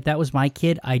do that if that was my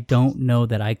kid? I don't know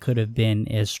that I could have been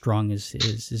as strong as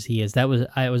he is. I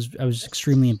was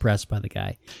extremely impressed by the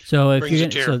guy. So if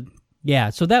you're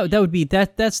so that would be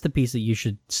that's the piece that you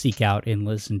should seek out and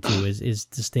listen to is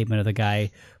the statement of the guy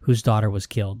whose daughter was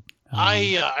killed.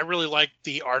 I really liked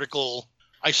the article.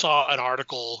 I saw an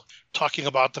article talking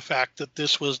about the fact that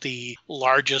this was the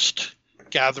largest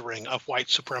gathering of white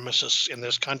supremacists in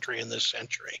this country in this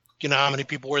century. You know how many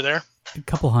people were there? A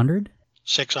couple hundred?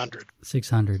 600.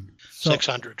 600.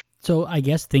 600. So I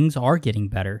guess things are getting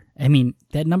better. I mean,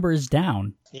 that number is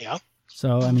down. Yeah.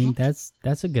 So, I mean, that's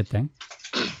a good thing.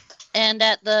 And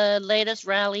at the latest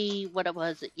rally, what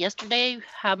was it, yesterday?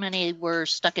 How many were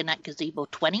stuck in that gazebo?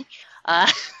 20?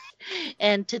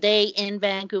 And today in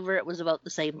Vancouver, it was about the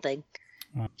same thing.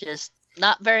 Wow. Just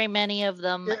not very many of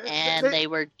them, and they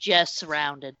were just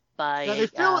surrounded by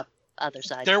other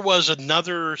side. There was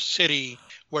another city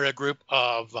where a group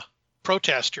of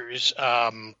protesters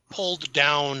pulled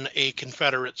down a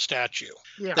Confederate statue.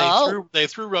 Yeah. They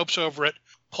threw ropes over it,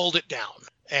 pulled it down.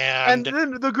 And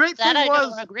then the great thing I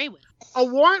was, don't agree with. A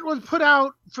warrant was put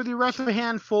out for the arrest of a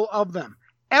handful of them.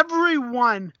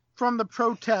 Everyone from the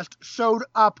protest showed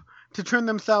up to turn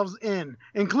themselves in,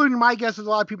 including, my guess is, a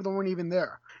lot of people that weren't even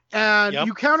there. And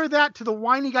you counter that to the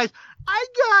whiny guys, I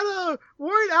got a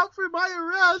warrant out for my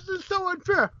arrest, it's so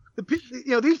unfair.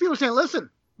 These people are saying, listen,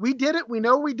 we did it, we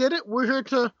know we did it, we're here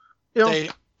to,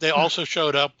 They also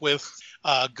showed up with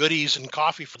goodies and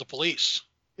coffee for the police.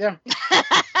 Yeah.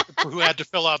 Who had to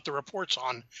fill out the reports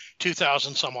on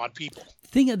 2,000 some odd people.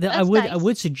 I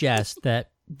would suggest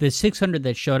that the 600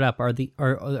 that showed up are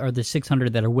the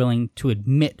 600 that are willing to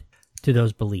admit to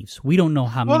those beliefs. We don't know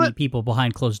how many people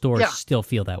behind closed doors still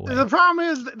feel that way. The problem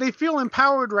is that they feel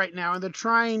empowered right now, and they're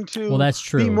trying to that's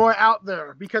true. be more out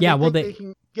there because they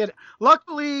can get it.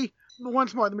 Luckily,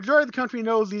 once more, the majority of the country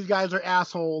knows these guys are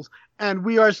assholes, and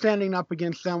we are standing up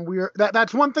against them.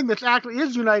 That's one thing that actually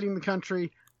is uniting the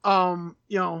country.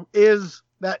 Is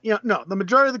that the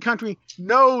majority of the country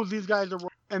knows these guys are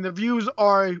wrong, and the views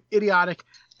are idiotic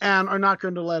and are not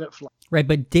going to let it fly. Right,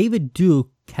 but David Duke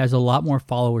has a lot more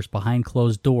followers behind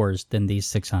closed doors than these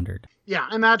 600. Yeah,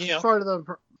 and that's part of the...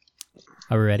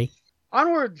 Are we ready?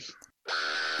 Onwards!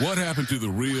 What happened to the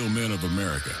real men of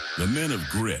America? The men of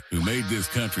grit who made this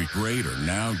country great are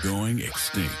now going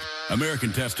extinct. American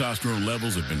testosterone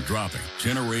levels have been dropping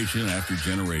generation after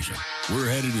generation. We're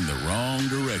headed in the wrong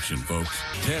direction, folks.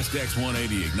 Test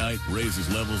X180 Ignite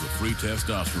raises levels of free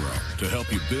testosterone to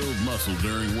help you build muscle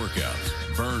during workouts,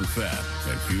 burn fat,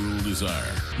 and fuel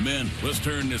desire. Men, let's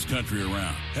turn this country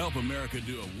around. Help America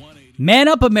do a 180. Man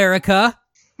up, America!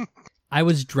 I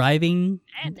was driving,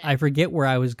 I forget where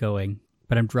I was going,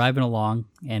 but I'm driving along,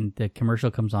 and the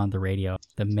commercial comes on the radio,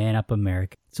 the Man Up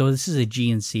America. So this is a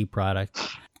GNC product,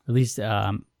 at least,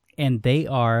 and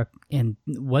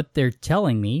what they're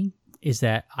telling me is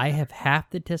that I have half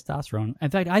the testosterone. In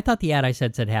fact, I thought the ad I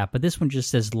said half, but this one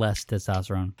just says less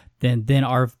testosterone than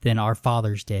our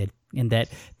fathers did, and that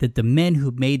the men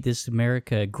who made this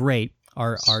America great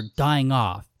are dying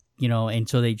off. And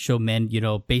so they show men,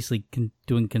 basically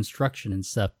doing construction and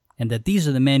stuff, and that these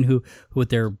are the men who with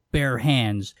their bare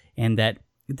hands, and that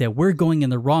we're going in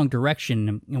the wrong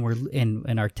direction,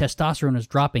 and our testosterone is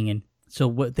dropping. And so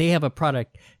what they have a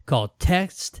product called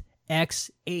Test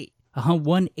X8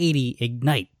 180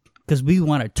 Ignite, because we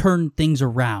want to turn things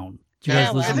around.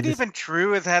 Is it even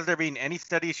true? Has there been any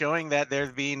study showing that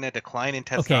there's been a decline in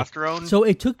testosterone? Okay. So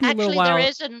it took me a little while. Actually, there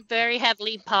is in very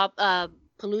heavily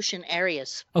pollution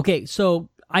areas. Okay, so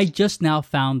I just now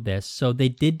found this. So they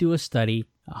did do a study,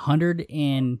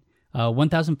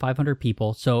 1,500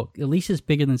 people. So at least it's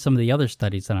bigger than some of the other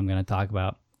studies that I'm going to talk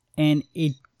about. And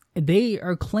they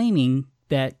are claiming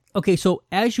that, okay, so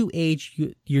as you age,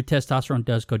 your testosterone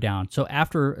does go down. So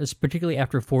particularly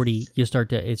after 40,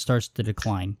 it starts to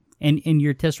decline. And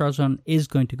your testosterone is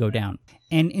going to go down.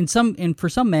 And for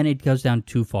some men, it goes down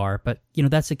too far, but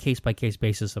that's a case by case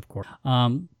basis, of course.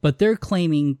 But they're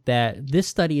claiming that this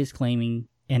study is claiming,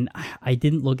 and I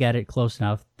didn't look at it close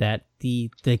enough, that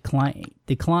the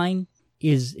decline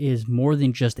is more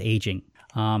than just aging.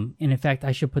 And in fact,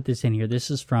 I should put this in here.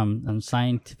 This is from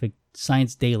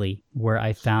Science Daily, where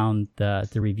I found the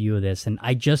review of this, and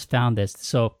I just found this.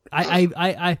 So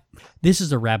I this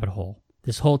is a rabbit hole,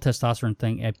 this whole testosterone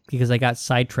thing, because I got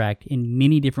sidetracked in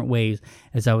many different ways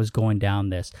as I was going down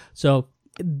this. So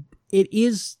it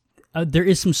is there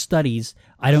is some studies.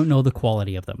 I don't know the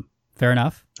quality of them. Fair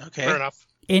enough. Okay. Fair enough.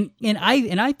 And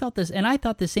I thought this, and I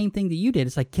thought the same thing that you did.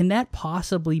 It's like, can that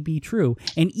possibly be true?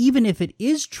 And even if it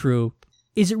is true,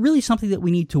 is it really something that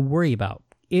we need to worry about?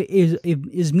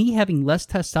 Is me having less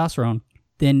testosterone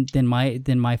than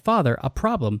my father a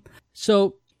problem?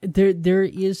 So there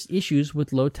is issues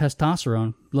with low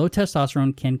testosterone. Low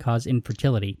testosterone can cause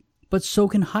infertility, but so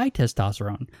can high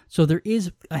testosterone. So there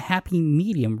is a happy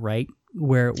medium, right,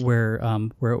 where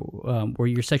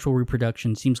your sexual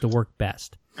reproduction seems to work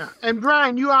best. Yeah. And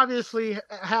Brian, you obviously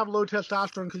have low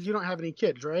testosterone because you don't have any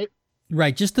kids, right?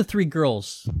 Right, just the 3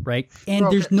 girls, right? And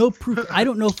there's no proof. I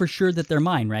don't know for sure that they're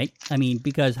mine, right? I mean,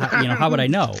 because how would I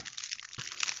know?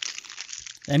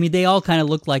 I mean, they all kind of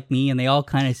look like me, and they all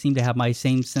kind of seem to have my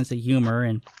same sense of humor,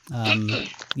 and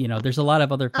there's a lot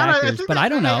of other factors, but I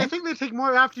don't know. I think they take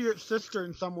more after your sister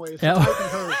in some ways.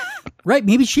 Right,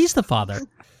 maybe she's the father.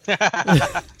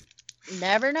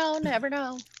 Never know, never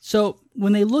know. So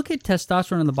when they look at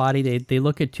testosterone in the body, they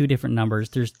look at 2 different numbers.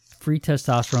 There's free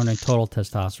testosterone and total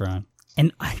testosterone.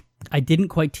 And I didn't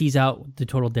quite tease out the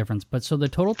total difference, but so the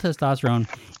total testosterone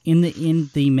in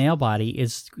the male body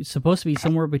is supposed to be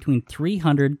somewhere between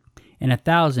 300 and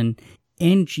 1,000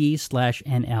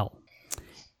 ng/nl.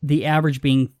 The average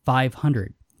being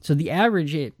 500. So the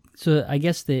average,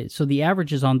 the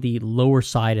average is on the lower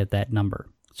side of that number.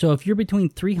 So if you're between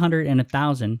 300 and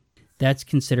 1,000, that's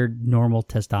considered normal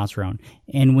testosterone.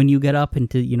 And when you get up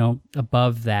into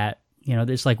above that,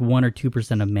 there's like 1 or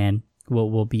 2% of men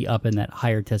will be up in that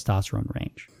higher testosterone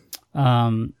range.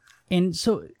 And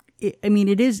so,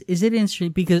 it is it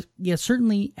interesting because,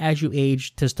 certainly as you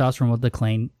age, testosterone will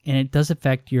decline, and it does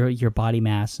affect your body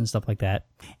mass and stuff like that.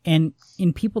 And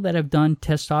in people that have done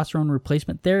testosterone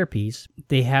replacement therapies,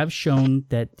 they have shown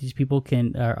that these people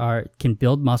can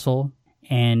build muscle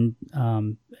and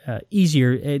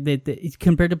easier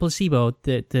compared to placebo.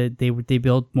 They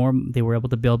were able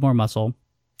to build more muscle.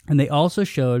 And they also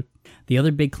showed the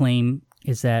other big claim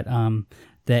is that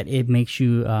that it makes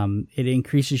you it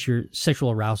increases your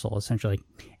sexual arousal essentially.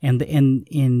 And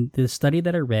in the study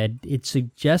that I read, it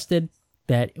suggested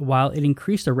that while it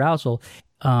increased arousal,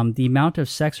 the amount of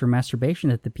sex or masturbation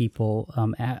that the people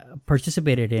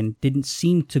participated in didn't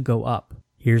seem to go up.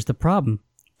 Here's the problem: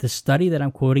 the study that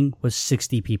I'm quoting was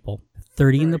 60 people,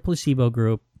 30 in the placebo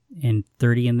group, and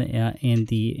 30 in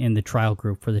the trial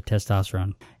group for the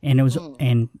testosterone. And it was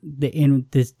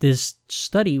this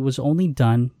study was only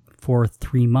done for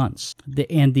 3 months.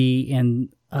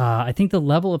 I think the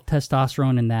level of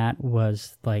testosterone in that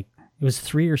was like it was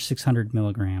 300 or 600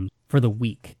 milligrams for the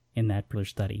week in that particular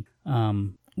study,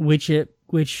 which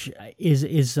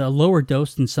is a lower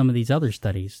dose than some of these other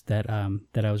studies that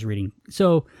I was reading.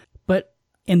 So,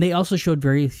 and they also showed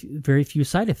very, very few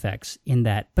side effects in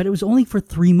that. But it was only for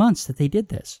 3 months that they did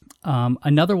this.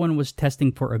 Another one was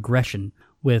testing for aggression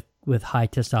with high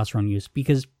testosterone use,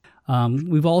 because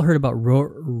we've all heard about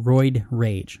roid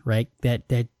rage, right? That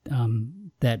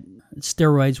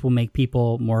steroids will make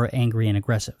people more angry and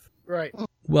aggressive. Right.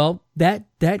 Well, that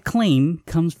claim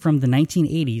comes from the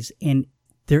 1980s, and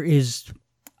there is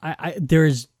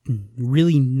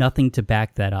really nothing to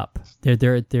back that up.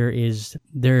 There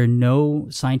are no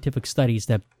scientific studies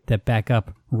that back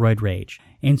up roid rage.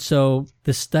 And so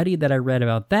the study that I read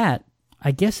about that,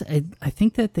 I guess I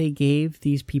think that they gave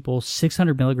these people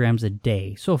 600 milligrams a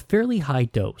day, so a fairly high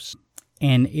dose.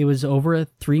 And it was over a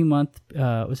 3-month.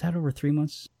 Was that over 3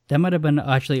 months? That might have been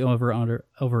actually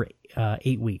over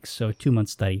 8 weeks, so a 2-month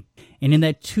study. And in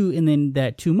that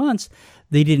 2 months,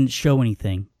 they didn't show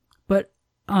anything. But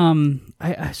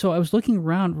I was looking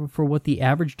around for what the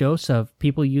average dose of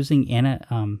people using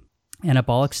anabolic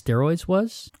steroids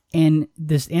was, and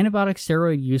this anabolic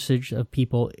steroid usage of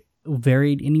people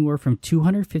varied anywhere from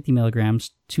 250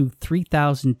 milligrams to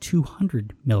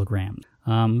 3,200 milligrams.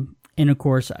 And of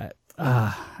course,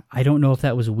 I don't know if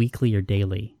that was weekly or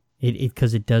daily,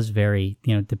 because it does vary,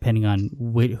 depending on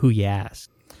who you ask.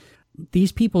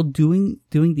 These people doing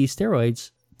these steroids,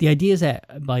 the idea is that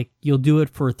like you'll do it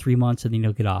for 3 months and then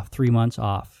you'll get off, 3 months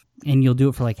off, and you'll do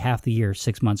it for like half the year,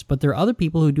 6 months. But there are other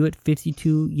people who do it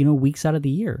 52 weeks out of the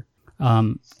year,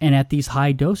 and at these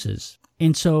high doses.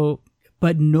 And so,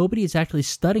 but nobody is actually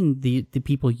studying the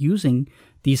people using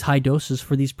these high doses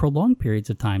for these prolonged periods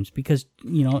of times, because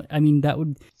that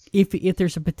would, if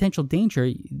there's a potential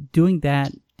danger, doing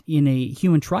that in a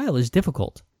human trial is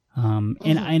difficult. And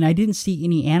I didn't see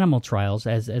any animal trials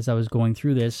as I was going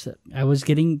through this. I was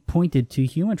getting pointed to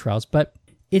human trials, but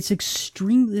it's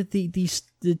extremely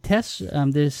the tests,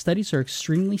 the studies are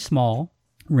extremely small,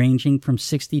 ranging from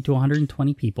 60 to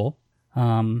 120 people.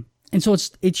 And so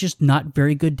it's just not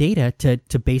very good data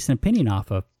to base an opinion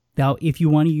off of. Now, if you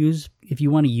want to use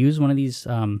one of these,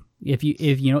 if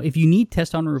you need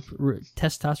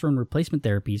testosterone replacement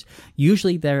therapies,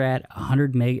 usually they're at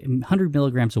 100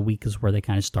 milligrams a week is where they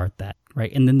kind of start that,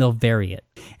 right? And then they'll vary it,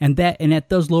 and at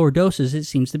those lower doses, it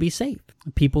seems to be safe.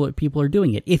 People are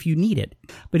doing it if you need it.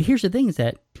 But here's the thing: is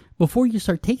that before you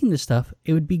start taking this stuff,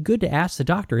 it would be good to ask the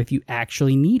doctor if you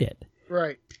actually need it.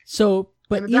 Right. So,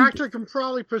 but and the doctor can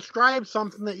probably prescribe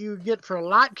something that you get for a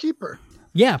lot cheaper.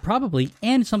 Yeah, probably,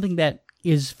 and something that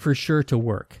is for sure to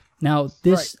work. Now,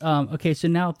 this, Right. So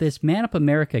now this Man Up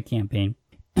America campaign,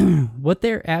 what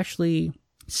they're actually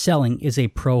selling is a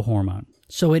pro-hormone.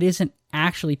 So it isn't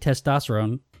actually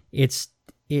testosterone.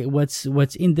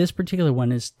 What's in this particular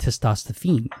one is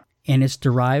testosterone, and it's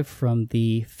derived from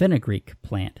the fenugreek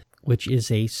plant, which is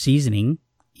a seasoning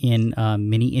in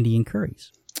many Indian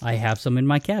curries. I have some in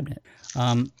my cabinet.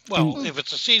 If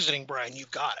it's a seasoning, Brian, you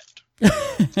got it.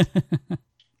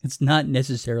 It's not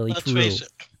necessarily Let's true. face it.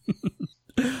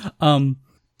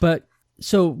 But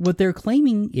so what they're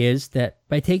claiming is that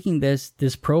by taking this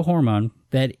pro-hormone,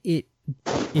 that it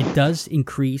does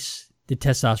increase the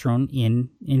testosterone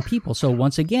in people. So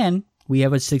once again, we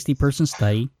have a 60-person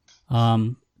study,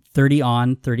 30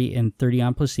 on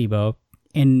placebo,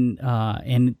 and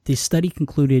the study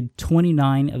concluded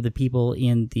 29 of the people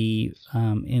in the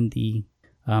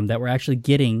that were actually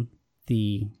getting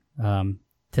the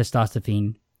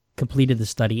testosterone completed the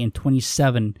study, and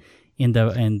 27 in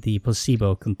the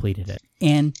placebo completed it.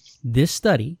 And this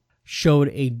study showed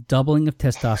a doubling of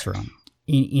testosterone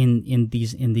in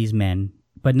these men,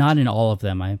 but not in all of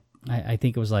them. I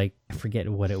think it was like, I forget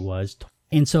what it was.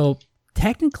 And so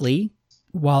technically,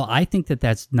 while I think that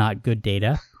that's not good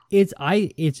data, it's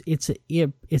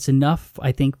enough,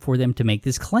 I think, for them to make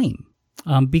this claim.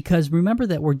 Because remember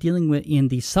that we're dealing with in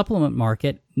the supplement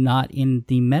market, not in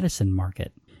the medicine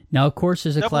market. Now, of course,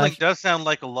 there's a Doubling clash. does sound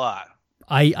like a lot.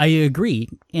 I agree,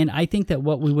 and I think that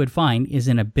what we would find is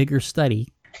in a bigger study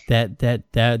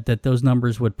that those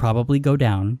numbers would probably go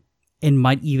down, and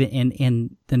might even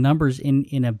and the numbers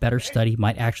in a better study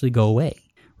might actually go away,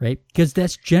 right? Because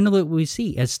that's generally what we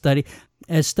see as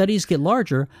studies get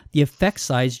larger, the effect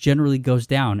size generally goes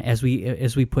down as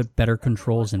we put better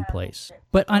controls in place.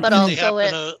 But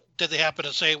did they happen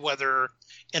to say whether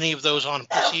any of those on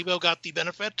placebo got the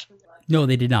benefit? No,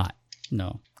 they did not.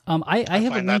 No. I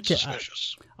have a link.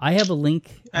 I have a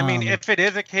link. I mean, if it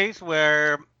is a case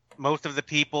where most of the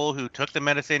people who took the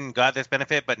medicine got this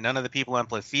benefit, but none of the people on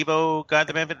placebo got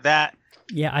the benefit, I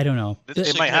don't know.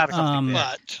 It might have something.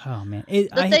 Oh man.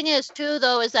 The thing is, too,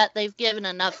 though, is that they've given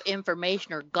enough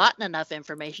information or gotten enough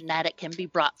information that it can be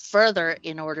brought further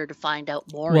in order to find out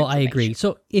more. Well, I agree.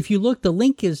 So if you look, the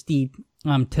link is the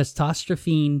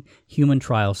testosterone human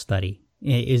trial study.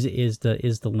 Is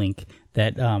the link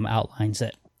that outlines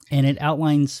it, and it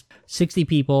outlines 60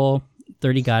 people,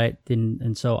 30 got it,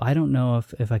 and so I don't know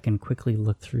if I can quickly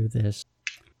look through this.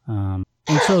 And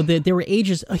so there were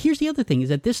ages. Here's the other thing: is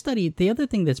that this study. The other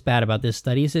thing that's bad about this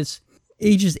study is it's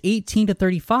ages 18 to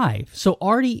 35. So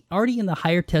already in the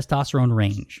higher testosterone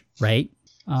range, right?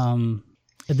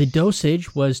 The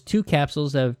dosage was 2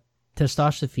 capsules of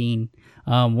testosterone,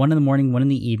 one in the morning, one in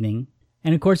the evening.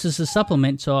 And of course, this is a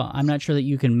supplement, so I'm not sure that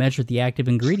you can measure the active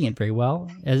ingredient very well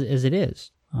as it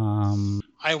is.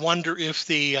 I wonder if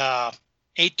the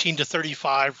 18 to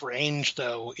 35 range,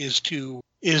 though, is to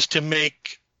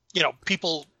make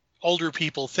older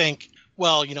people think,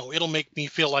 well, it'll make me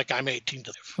feel like I'm 18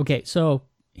 to 35. Okay, so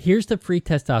here's the free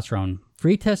testosterone.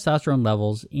 Free testosterone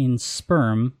levels in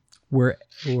sperm were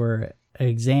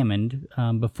examined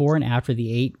before and after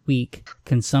the 8-week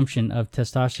consumption of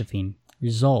testosterone.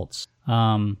 Results.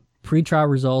 Pre-trial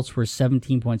results were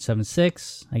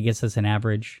 17.76. I guess that's an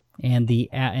average. And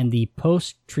the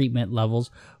post-treatment levels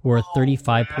were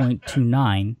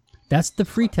 35.29. That's the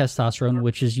free testosterone,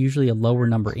 which is usually a lower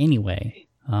number anyway.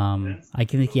 I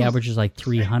think the average is like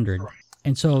 300.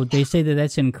 And so they say that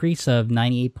that's an increase of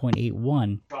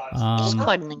 98.81.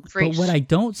 Quite an increase. But what I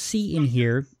don't see in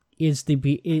here is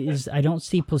I don't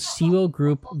see placebo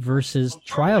group versus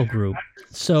trial group.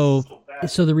 So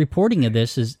the reporting of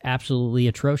this is absolutely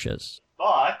atrocious.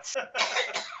 Well,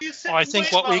 I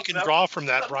think what we can draw from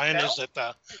that, Brian, is that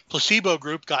the placebo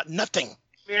group got nothing.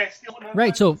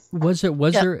 Right. So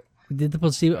did the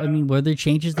placebo? I mean, were there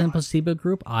changes in the placebo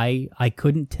group? I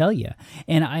couldn't tell you,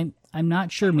 and I'm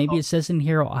not sure. Maybe it says in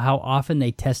here how often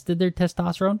they tested their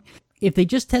testosterone. If they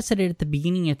just tested it at the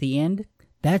beginning, at the end,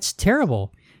 that's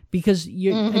terrible because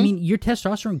your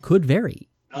testosterone could vary.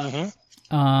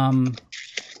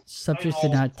 Subjects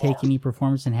did not take any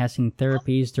performance enhancing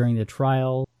therapies during the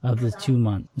trial of the 2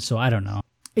 months. So I don't know.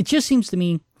 It just seems to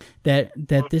me that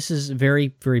this is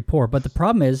very, very poor. But the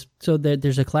problem is, so that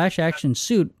there's a class action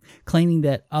suit claiming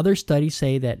that other studies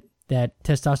say that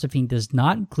testosterone does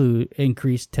not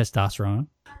increase testosterone.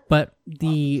 But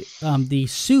the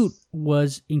suit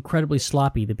was incredibly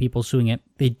sloppy. The people suing it,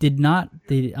 they did not.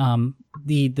 The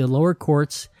lower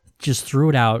courts just threw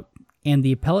it out, and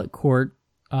the appellate court,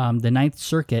 the Ninth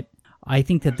Circuit, I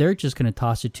think that they're just going to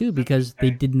toss it too because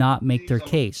they did not make their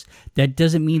case. That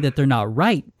doesn't mean that they're not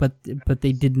right, but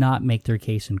they did not make their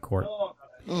case in court.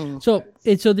 So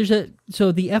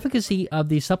the efficacy of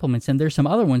these supplements, and there's some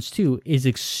other ones too, is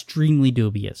extremely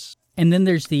dubious. And then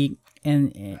there's the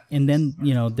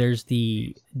there's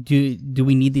the do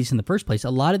we need these in the first place?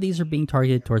 A lot of these are being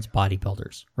targeted towards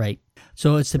bodybuilders, right?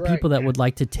 So it's the people that would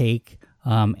like to take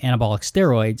anabolic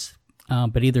steroids.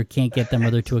 But either can't get them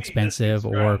or they're too expensive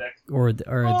or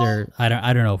they're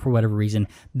I don't know, for whatever reason.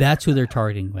 That's who they're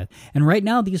targeting with. And right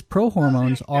now these pro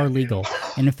hormones are legal.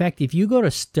 And in fact, if you go to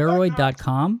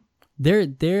steroid.com,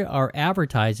 they are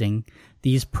advertising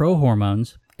these pro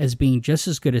hormones as being just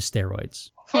as good as steroids.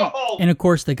 And of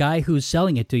course, the guy who's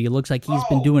selling it to you looks like he's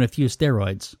been doing a few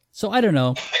steroids. So I don't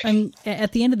know. I mean,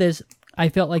 at the end of this, I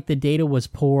felt like the data was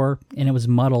poor and it was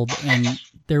muddled and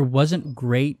there wasn't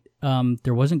great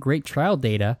trial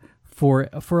data for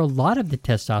a lot of the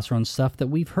testosterone stuff that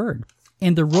we've heard.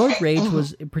 And the roid rage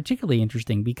was particularly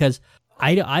interesting because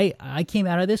I came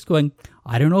out of this going,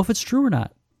 I don't know if it's true or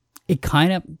not. It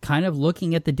kind of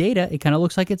looking at the data, it kind of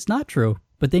looks like it's not true.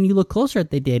 But then you look closer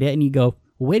at the data and you go,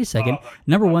 well, wait a second.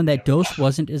 Number one, that dose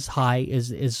wasn't as high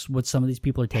as what some of these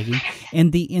people are taking,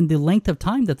 and the length of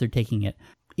time that they're taking it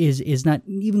is not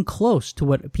even close to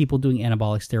what people doing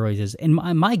anabolic steroids is. And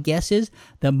my guess is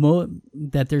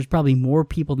that there's probably more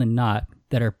people than not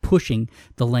that are pushing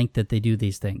the length that they do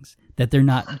these things. That they're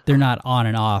not on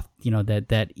and off,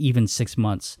 that even 6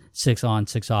 months, 6 on,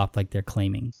 6 off, like they're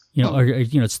claiming. Or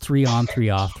it's 3 on, 3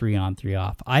 off, 3 on, 3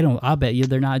 off. I'll bet you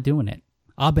they're not doing it.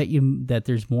 I'll bet you that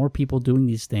there's more people doing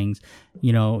these things,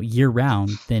 year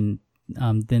round than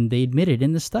they admitted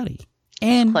in the study.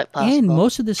 And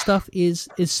most of this stuff is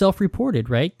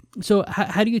self-reported, right? So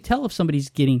how do you tell if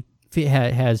somebody's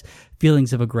has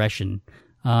feelings of aggression?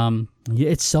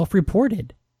 It's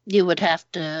self-reported. You would have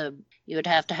to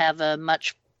have a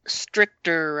much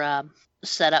stricter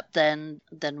setup than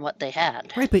what they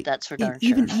had. Right, but that's for darn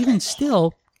sure. Even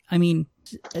still, I mean,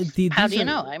 how do you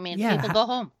know? I mean, people go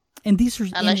home, and these are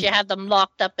unless you have them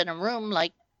locked up in a room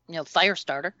like fire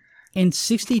starter. And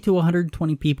 60 to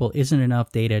 120 people isn't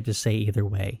enough data to say either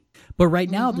way. But right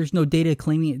now, there's no data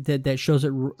claiming that shows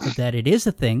that it is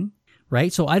a thing,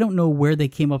 right? So I don't know where they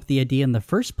came up with the idea in the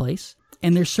first place.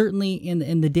 And there's certainly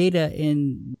in the data,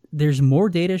 there's more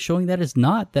data showing that it's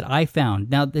not that I found.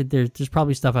 Now, there's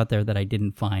probably stuff out there that I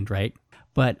didn't find, right?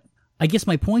 But I guess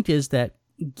my point is that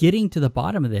getting to the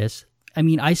bottom of this, I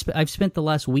mean, I've spent the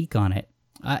last week on it,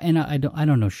 and I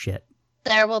don't know shit.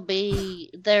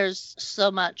 There's so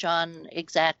much on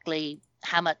exactly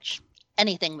how much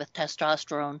anything with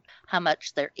testosterone, how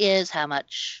much there is, how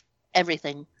much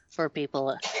everything for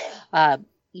people.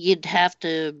 You'd have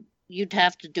to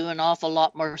do an awful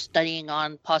lot more studying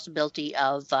on possibility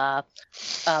of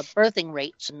birthing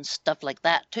rates and stuff like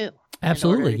that too.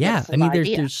 Absolutely, yeah. I mean,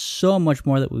 there's so much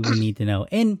more that we would need to know,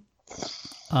 and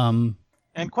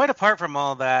quite apart from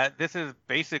all that, this is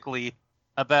basically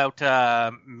about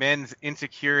men's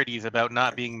insecurities about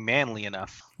not being manly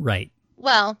enough. Right.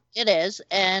 Well, it is,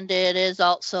 and it is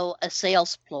also a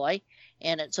sales ploy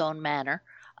in its own manner.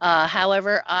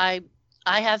 However, I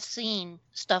have seen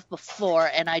stuff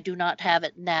before, and I do not have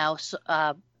it now. So,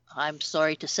 I'm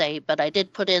sorry to say, but I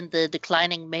did put in the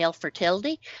declining male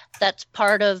fertility. That's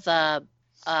part of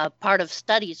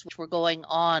studies which were going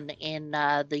on in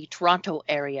the Toronto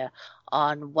area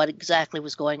on what exactly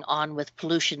was going on with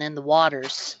pollution in the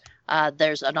waters.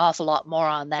 There's an awful lot more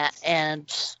on that, and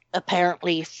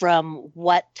apparently from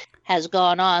what has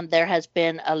gone on, there has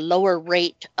been a lower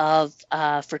rate of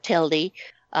fertility,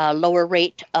 lower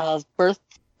rate of birth,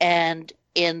 and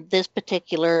in this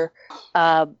particular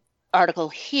article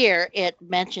here, it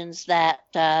mentions that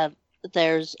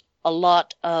there's a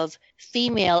lot of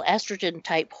female estrogen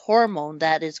type hormone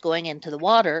that is going into the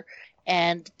water,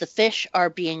 and the fish are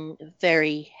being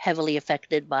very heavily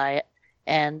affected by it.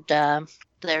 And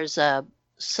there's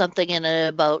something in it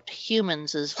about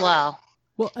humans as well.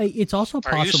 Well, it's also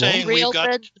Are you possible. saying we've Real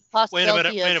got? good Wait a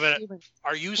minute. possibility Wait a of minute. human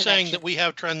Are you saying connection. that we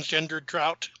have transgendered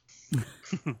trout?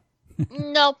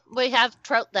 Nope, we have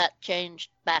trout that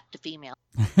changed back to female.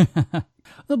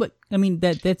 No, but I mean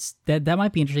that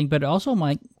might be interesting, but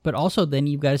also then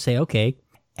you've got to say, okay,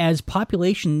 as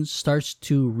population starts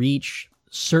to reach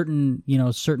certain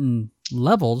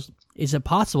levels, is it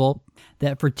possible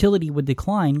that fertility would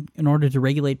decline in order to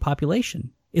regulate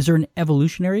population? Is there an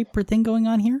evolutionary thing going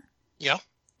on here? Yeah.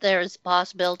 There's a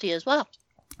possibility as well.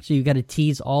 So you've got to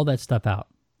tease all that stuff out.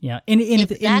 Yeah, and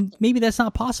Exactly. maybe that's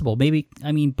not possible. Maybe,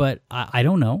 I mean, but I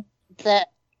don't know.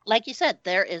 That, like you said,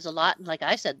 there is a lot. Like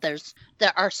I said, there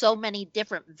are so many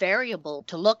different variables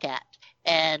to look at,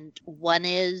 and one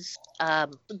is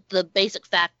the basic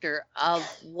factor of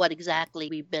what exactly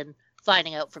we've been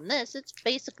finding out from this. It's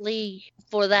basically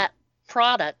for that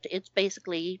product. It's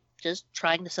basically just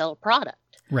trying to sell a product.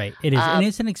 Right, it is, and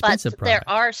it's an expensive but product.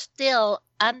 There are still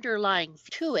underlying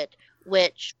to it,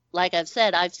 which, like I've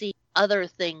said, I've seen other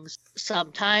things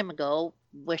some time ago.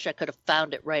 Wish I could have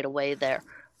found it right away there.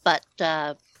 But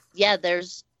yeah,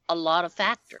 there's a lot of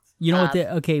factors. You know what?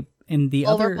 And the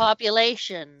other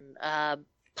Overpopulation,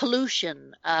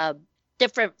 pollution,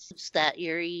 different foods that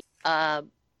you're eating,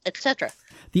 etc.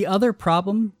 The other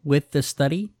problem with the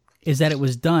study is that it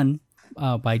was done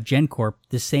by GenCorp,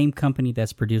 the same company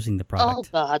that's producing the Oh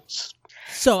product. God.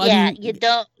 So Yeah, I mean, you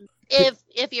don't.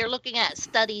 If you're looking at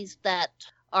studies that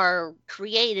are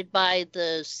created by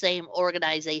the same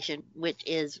organization which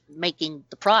is making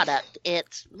the product,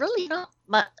 it's really not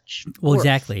much. well, worth.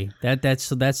 exactly. That's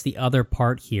the other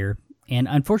part here, and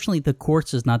unfortunately, the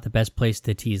courts is not the best place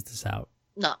to tease this out.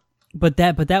 No. But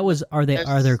that was are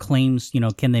there claims?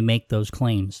 Can they make those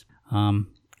claims? And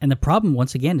the problem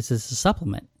once again is it's a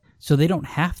supplement, so they don't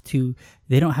have to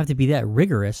be that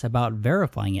rigorous about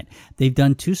verifying it. They've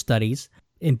done 2 studies,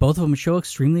 and both of them show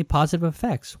extremely positive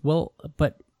effects. Well,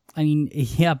 but I mean,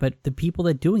 yeah, but the people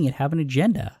that doing it have an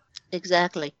agenda.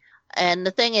 Exactly. And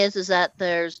the thing is that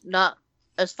there's not,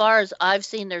 as far as I've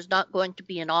seen, there's not going to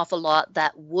be an awful lot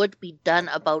that would be done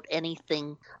about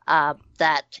anything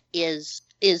that is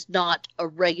not a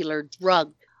regular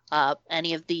drug.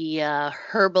 Any of the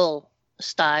herbal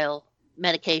style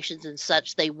medications and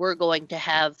such, they were going to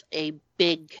have a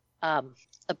big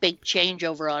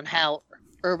changeover on how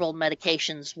herbal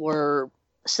medications were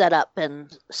set up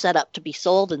to be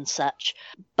sold and such.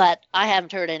 But I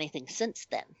haven't heard anything since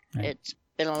then. Right. It's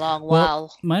been a long Well,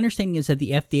 while. my understanding is that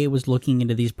the FDA was looking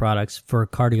into these products for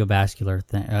cardiovascular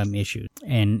issues,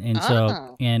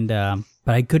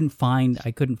 but I couldn't find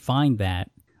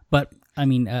that. But I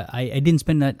mean, I didn't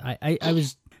spend that. I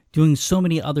was doing so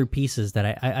many other pieces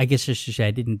that I guess just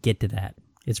I didn't get to that.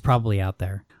 It's probably out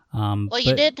there. Well,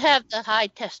 you did have the high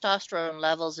testosterone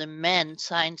levels in men,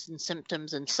 signs and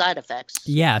symptoms and side effects.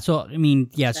 Yeah. So I mean,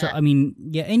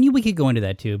 and we could go into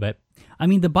that too. But I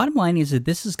mean, the bottom line is that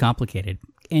this is complicated,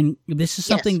 and this is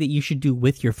something that you should do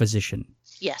with your physician.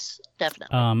 Yes,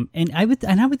 definitely. And I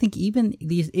would think even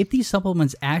if these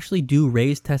supplements actually do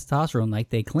raise testosterone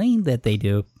like they claim that they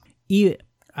do, you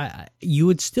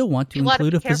would still want to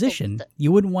include a physician.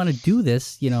 You wouldn't want to do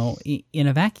this, in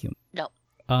a vacuum. No.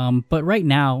 But right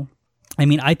now, I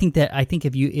mean, I think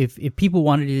if people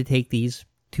wanted to take these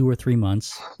 2 or 3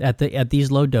 months at these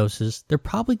low doses, they're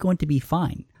probably going to be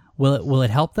fine. Will it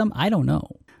help them? I don't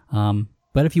know.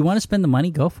 But if you want to spend the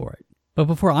money, go for it. But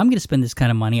before I'm going to spend this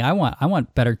kind of money, I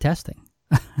want better testing.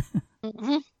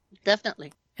 Mm-hmm.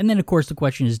 Definitely. And then of course the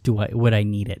question is, would I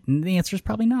need it? And the answer is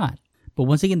probably not. But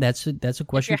once again, that's a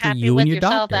question for you and your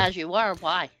doctor. As you are,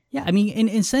 why? Yeah, I mean, in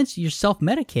a sense, you're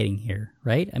self-medicating here,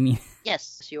 right? I mean,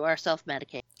 yes, you are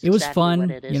self-medicating. It was exactly fun,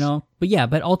 what it is.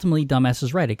 But ultimately, Dumbass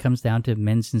is right. It comes down to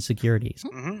men's insecurities.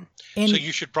 Mm-hmm. And so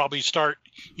you should probably start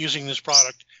using this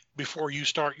product before you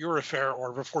start your affair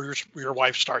or before your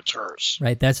wife starts hers.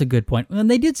 Right, that's a good point.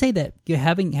 And they did say that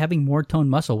having more toned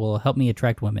muscle will help me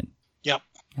attract women. Yep.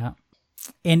 Yeah.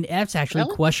 And that's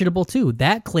actually questionable too.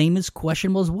 That claim is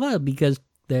questionable as well because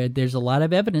there's a lot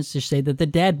of evidence to say that the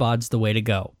dad bod's the way to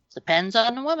go. Depends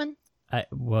on the woman.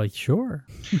 Well, sure.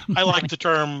 I like the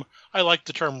term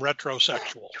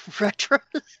retrosexual. Retro.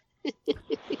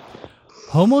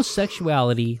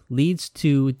 Homosexuality leads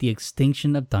to the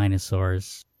extinction of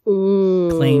dinosaurs. Ooh.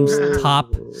 Claims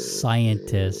top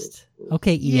scientist.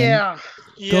 Okay, Ian. Yeah.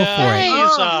 Go for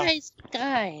it. Nice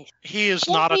guy. He is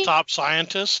not a top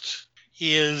scientist.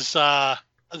 He is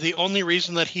the only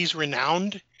reason that he's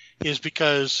renowned is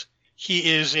because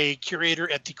he is a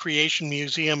curator at the Creation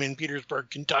Museum in Petersburg,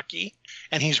 Kentucky,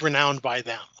 and he's renowned by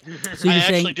them. So I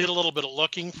actually did a little bit of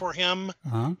looking for him,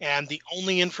 and the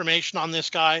only information on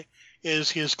this guy is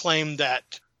his claim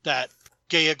that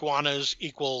gay iguanas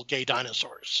equal gay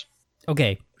dinosaurs.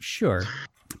 Okay, sure.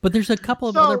 But there's a couple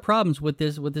of So- other problems with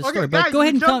this story. Guys, But go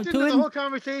ahead and jumped come into to the whole it.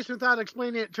 conversation without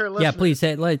explaining it to our Yeah,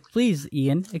 listeners. please,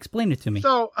 Ian, explain it to me.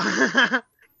 So,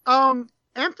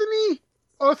 Anthony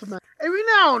Othman, a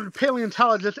renowned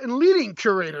paleontologist and leading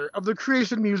curator of the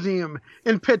Creation Museum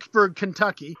in Pittsburgh,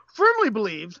 Kentucky, firmly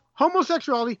believes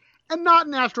homosexuality and not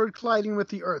an asteroid colliding with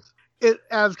the Earth, it,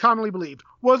 as commonly believed,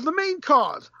 was the main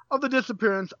cause of the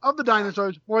disappearance of the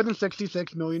dinosaurs more than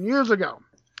 66 million years ago.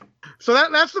 So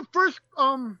that's the first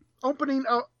opening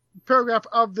paragraph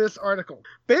of this article.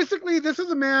 Basically, this is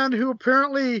a man who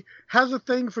apparently has a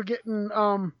thing for getting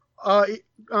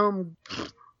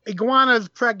iguanas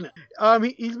pregnant.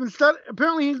 He's been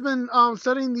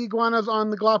studying the iguanas on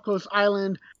the Galapagos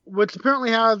Island, which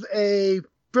apparently has a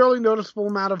fairly noticeable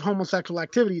amount of homosexual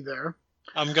activity there.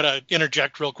 I'm gonna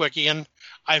interject real quick, Ian.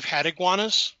 I've had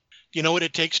iguanas. Do you know what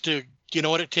it takes to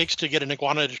get an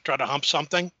iguana to try to hump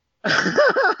something?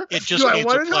 It just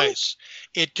needs a place.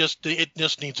 It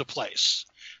just needs a place.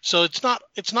 So it's not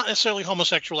necessarily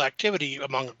homosexual activity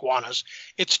among iguanas.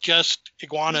 It's just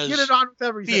iguanas Get it on with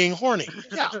everything. being horny.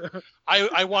 Yeah.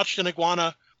 I watched an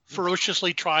iguana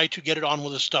ferociously try to get it on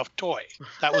with a stuffed toy.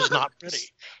 That was not pretty.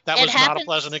 That It was not happens. a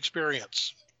pleasant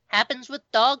experience. Happens with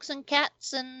dogs and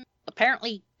cats and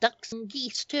apparently ducks and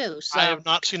geese too. So I have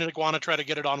not seen an iguana try to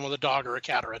get it on with a dog or a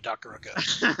cat or a duck or a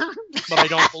goose. But I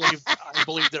believe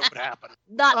that it would happen.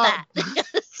 not that.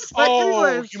 But Oh,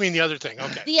 anyways- you mean the other thing?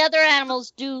 Okay. The other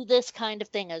animals do this kind of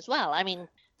thing as well. I mean,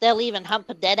 they'll even hump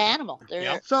a dead animal.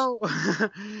 Yep. So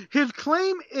his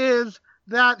claim is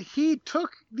that he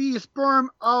took the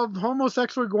sperm of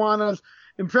homosexual iguanas,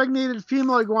 impregnated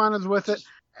female iguanas with it,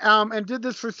 and did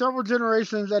this for several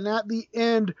generations. And at the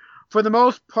end, for the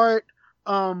most part,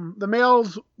 the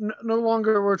males no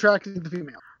longer were attracted to the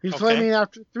female. He's Okay. claiming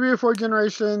after 3 or 4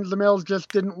 generations, the males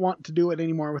just didn't want to do it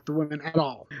anymore with the women at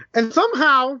all. And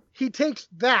somehow he takes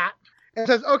that and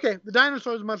says, okay, the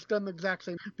dinosaurs must have done the exact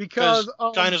same because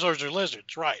Dinosaurs are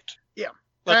lizards, right? Yeah.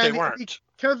 But they And weren't.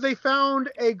 because they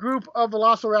found a group of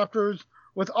velociraptors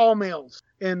with all males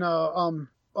in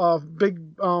big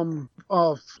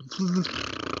not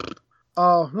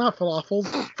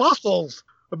falafels, fossils.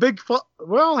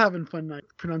 We're all having fun night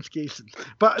pronunciations,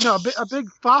 but no, a big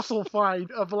fossil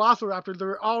find of velociraptors.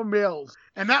 They're all males,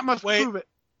 and that must prove it.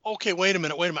 Okay, wait a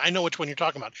minute. I know which one you're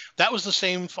talking about. That was the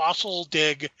same fossil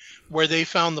dig where they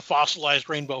found the fossilized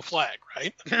rainbow flag,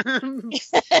 right?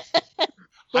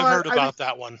 I've heard about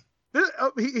that one.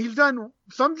 He's done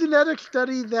some genetic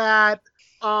study that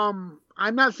I'm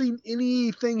not seeing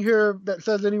anything here that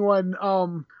says anyone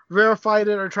verified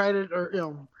it or tried it or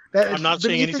that I'm not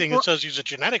seeing anything that says he's a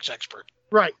genetics expert.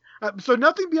 Right. So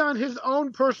nothing beyond his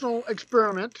own personal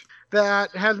experiment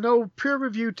that has no peer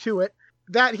review to it,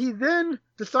 that he then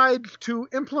decides to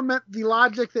implement the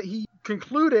logic that he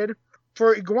concluded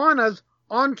for iguanas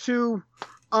onto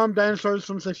dinosaurs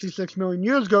from 66 million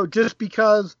years ago, just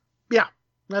because, yeah,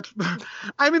 that's,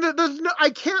 I mean, I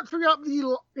can't figure out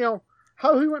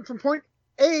how he went from point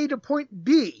A to point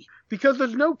B, because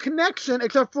there's no connection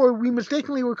except for we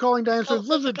mistakenly were calling dinosaurs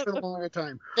lizards for a long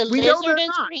time. The We know lizard they're is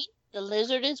not. green. The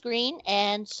lizard is green,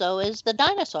 and so is the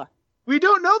dinosaur. We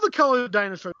don't know the color of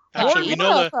dinosaurs. Actually, You we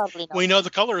know probably know. we know the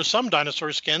color of some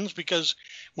dinosaur skins because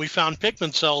we found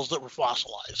pigment cells that were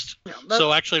fossilized. Yeah, that's-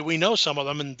 So actually, we know some of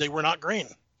them, and they were not green.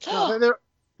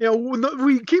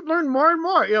 We keep learning more and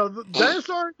more. The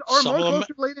dinosaurs are Some more of them-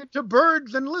 closely related to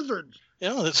birds than lizards.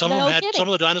 That some No of them had kidding. some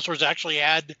of the dinosaurs actually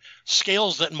had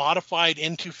scales that modified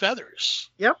into feathers.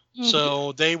 Yep. Mhm.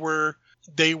 So they were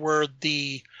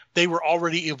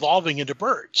already evolving into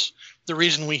birds. The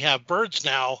reason we have birds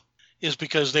now is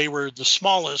because they were the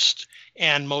smallest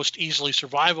and most easily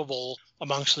survivable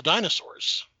amongst the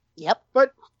dinosaurs. Yep.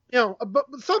 But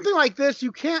something like this,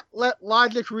 you can't let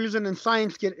logic, reason, and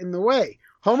science get in the way.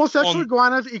 Homosexual Well-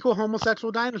 iguanas equal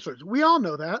homosexual dinosaurs. We all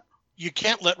know that. You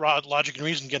can't let logic and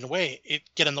reason get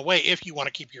in the way if you want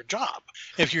to keep your job.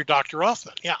 If you're Dr.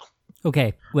 Rothman, yeah.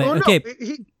 Okay. Wait, Oh, no, okay.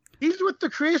 he's with the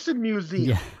Creation Museum.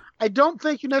 Yeah. I don't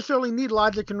think you necessarily need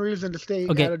logic and reason to stay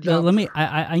Okay. at a job. Let me.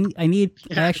 I need.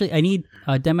 I need.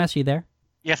 Demas, are you there?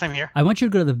 Yes, I'm here. I want you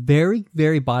to go to the very,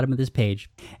 very bottom of this page,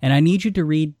 and I need you to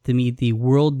read to me the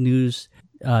World News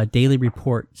Daily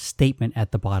Report statement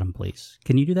at the bottom, please.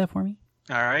 Can you do that for me?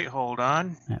 All right, hold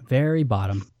on. At very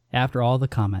bottom, after all the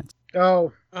comments.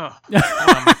 Oh, Oh,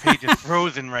 my page is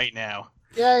frozen right now.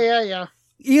 yeah.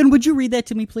 Ian, would you read that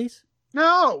to me, please?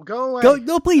 No, go away.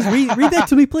 Go, please. Read that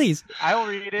to me, please. I will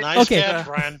read it. Nice Okay. catch,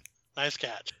 Brian. Nice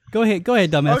catch. Go ahead,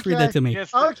 dumbass. Read Okay. that to me.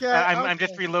 Just, Okay, I'm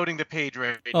just okay. reloading the page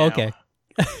right Oh, now. okay.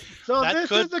 So That this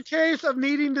could- is a case of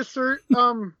needing to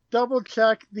double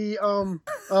check the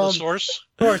The source.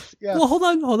 source. Yes. Well, hold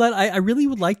on. I really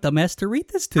would like Dumbass to read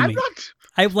this to I'm me. not.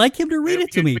 I'd like him to read We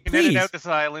it to can- me, we can edit please. out the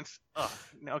silence. Oh,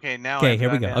 okay, now. Okay, I've here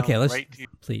we gone go. down Okay, let's right to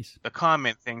please. the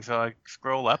comment thing. So I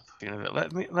scroll up.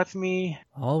 Let me.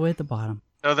 All the way at the bottom.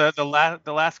 So the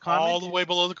last comment. All the way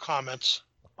below the comments.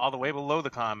 All the way below the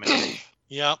comment.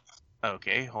 Yep.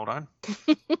 Okay, hold on.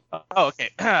 Oh,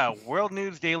 okay. World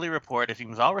News Daily Report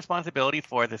assumes all responsibility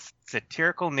for the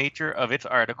satirical nature of its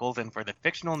articles and for the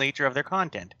fictional nature of their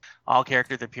content. All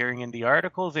characters appearing in the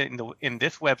articles in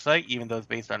this website, even those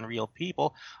based on real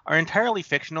people, are entirely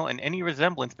fictional, and any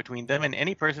resemblance between them and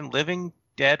any person living,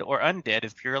 dead, or undead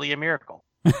is purely a miracle.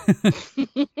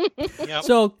 Yep.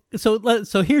 So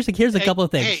here's a Hey, couple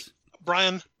of things. Hey,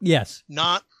 Brian, Yes.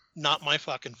 not my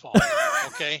fucking fault.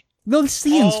 Okay. No, it's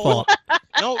Ian's Oh. fault.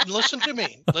 No, listen to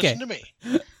me. Okay. Listen to me.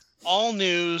 All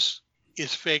news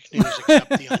is fake news except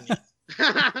the Onion.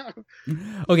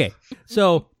 Okay,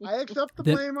 so I accept the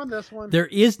The- blame on this one. there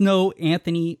is no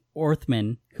Anthony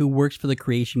Orthman who works for the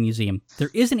Creation Museum.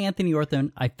 There is an Anthony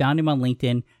Orthman. I found him on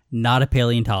LinkedIn, not a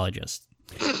paleontologist.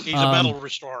 He's a metal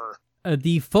restorer.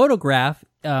 The photograph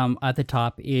at the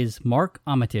top is Mark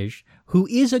Armitage, who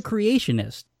is a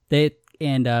creationist.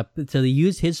 So they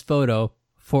use his photo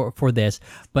for this,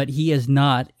 but he is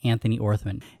not Anthony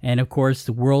Orthman. And of course,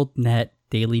 the WorldNet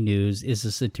Daily News is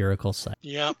a satirical site.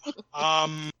 Yep.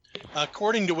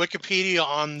 According to Wikipedia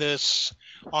on this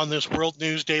World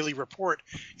News Daily Report,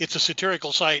 it's a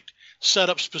satirical site set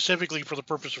up specifically for the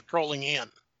purpose of trolling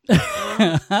Ian. No,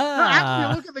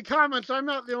 actually, look at the comments. I'm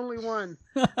not the only one.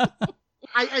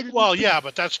 I didn't- Well, yeah,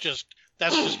 but that's just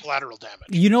collateral damage.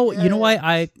 You know Yeah.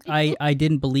 why I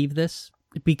didn't believe this?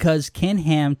 Because Ken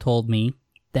Ham told me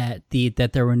that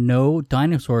there were no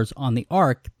dinosaurs on the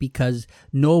Ark because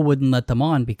Noah wouldn't let them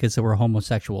on because they were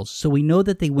homosexuals. So we know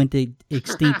that they went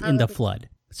extinct in the flood.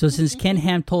 So since Ken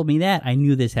Ham told me that, I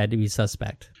knew this had to be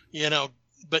suspect.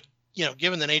 But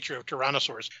given the nature of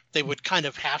tyrannosaurs, they would kind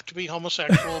of have to be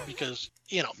homosexual because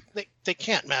they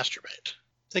can't masturbate.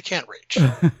 They can't reach.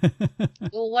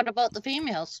 Well, what about the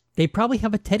females? They probably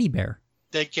have a teddy bear.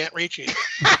 They can't reach either.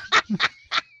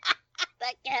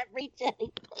 That can't reach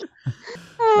anything.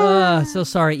 So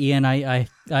sorry, Ian. I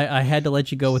had to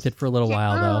let you go with it for a little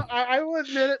while, though. I will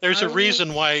admit it. There's I a will-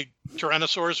 reason why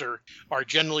tyrannosaurs are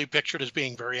generally pictured as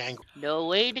being very angry. No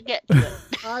way to get to it.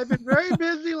 I've been very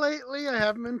busy lately. I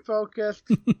haven't been focused.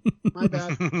 My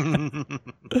bad.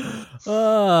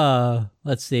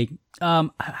 Let's see.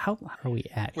 How are we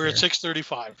at? We're here? at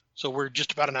 6:35, so we're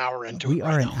just about an hour into We it.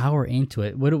 are right an now. hour into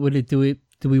it. What would it do?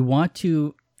 Do we want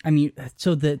to? I mean,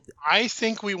 so the I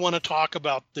think we want to talk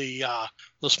about the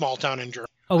small town in Germany.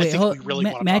 oh I wait, think hold, we really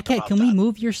want to Mad talk Cat, about can we that.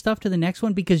 move your stuff to the next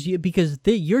one because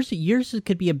yours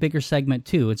could be a bigger segment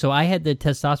too. And so I had the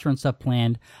testosterone stuff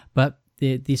planned, but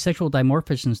the sexual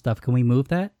dimorphism stuff. Can we move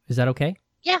that? Is that okay?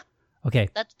 Yeah. Okay.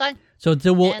 That's fine. So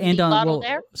we'll And end the on bottle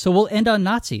there? we'll end on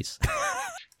Nazis.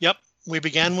 Yep, we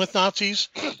began with Nazis,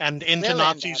 and into We'll end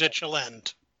Nazis on it shall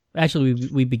end. Actually,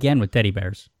 we began with teddy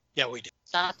bears. Yeah, we did.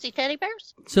 Nazi teddy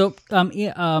bears? So,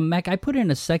 Mac, I put in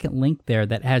a second link there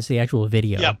that has the actual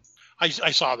video. Yep,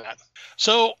 I saw that.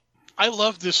 So I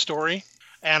love this story,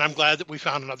 and I'm glad that we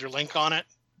found another link on it.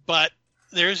 But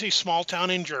there's a small town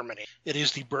in Germany. It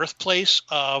is the birthplace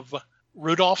of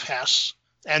Rudolf Hess,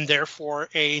 and therefore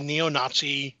a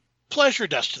neo-Nazi pleasure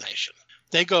destination.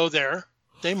 They go there,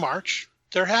 they march,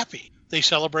 they're happy. They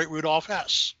celebrate Rudolf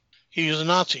Hess. He was a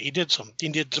Nazi. He did some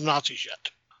Nazi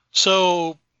shit.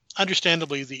 So,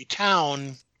 understandably, the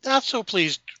town not so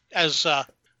pleased as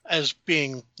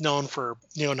being known for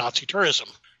neo-Nazi tourism,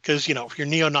 because if you're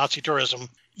neo-Nazi tourism,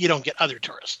 you don't get other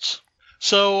tourists.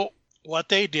 So, what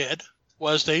they did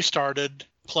was they started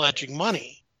pledging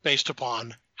money based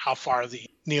upon how far the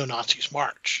neo-Nazis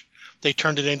march. They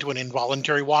turned it into an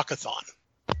involuntary walkathon.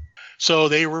 So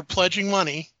they were pledging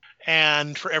money,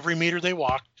 and for every meter they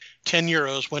walked, 10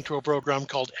 euros went to a program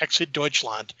called Exit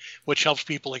Deutschland, which helps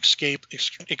people escape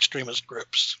extremist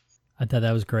groups. I thought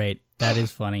that was great. That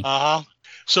is funny.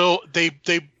 So they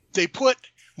put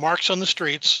marks on the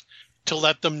streets to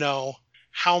let them know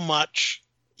how much,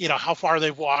 how far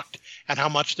they've walked and how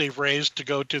much they've raised to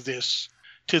go to this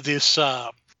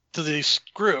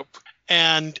group.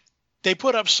 And they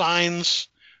put up signs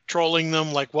trolling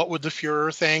them, like, what would the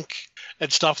Fuhrer think,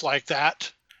 and stuff like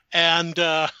that. And,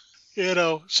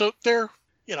 so they're,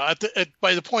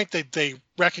 by the point that they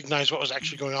recognize what was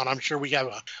actually going on, I'm sure we have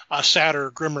a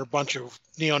sadder, grimmer bunch of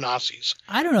neo-Nazis.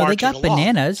 I don't know. They marching got along,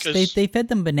 bananas. 'cause- They fed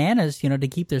them bananas, to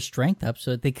keep their strength up,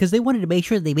 because they wanted to make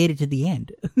sure they made it to the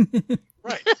end.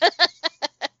 Right.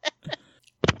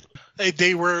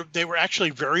 They were actually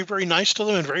very, very nice to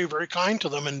them and very, very kind to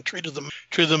them and treated them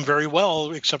very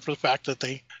well, except for the fact that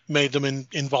they made them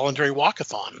involuntary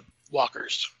walkathon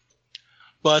walkers.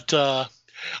 But I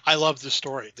love this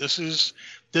story. This is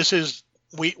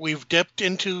we've dipped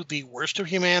into the worst of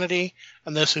humanity,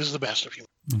 and this is the best of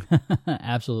humanity.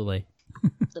 Absolutely.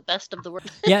 The best of the world.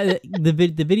 Yeah, the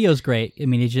video is great. I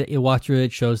mean, you walk through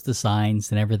it, shows the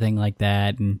signs and everything like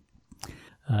that, and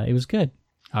it was good.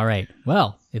 All right.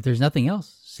 Well, if there's nothing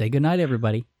else, say goodnight,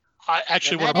 everybody. I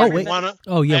actually want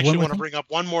to bring up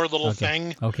one more little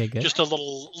thing. Okay, good. Just a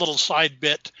little side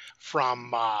bit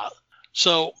from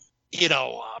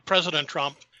President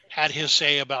Trump had his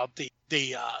say about the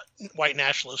white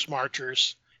nationalist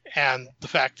marchers and the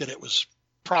fact that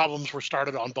problems were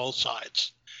started on both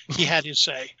sides. He had his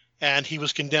say, and he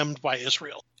was condemned by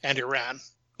Israel and Iran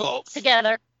both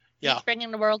Together. Yeah. He's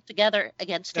bringing the world together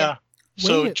against him.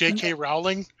 So J.K.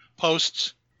 Rowling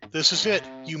posts, "This is it.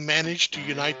 You managed to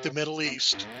unite the Middle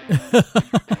East."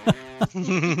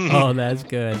 Oh, that's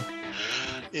good.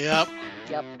 Yep.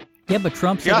 Yeah, but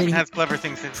Trump He said often has clever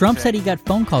things to Trump say. said he got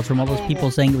phone calls from all those people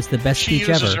saying it was the best speech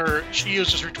ever. She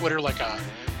uses her Twitter like a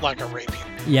rapier.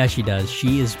 Yeah, she does.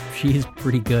 She is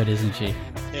pretty good, isn't she?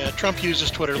 Yeah, Trump uses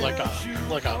Twitter like a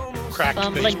cracked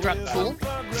Bumbling baseball drunk bat. fool.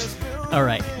 All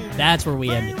right, that's where we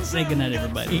end it. Say goodnight,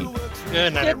 everybody.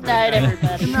 Good night, Good night,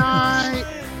 everybody. Night.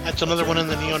 That's another one in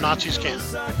the neo-Nazis can.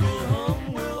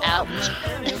 Ouch.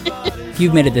 If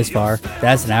you've made it this far,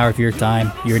 that's an hour of your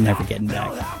time you're never getting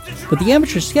back. But the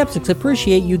Amateur Skeptics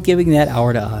appreciate you giving that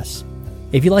hour to us.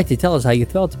 If you'd like to tell us how you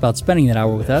felt about spending that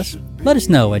hour with us, let us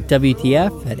know at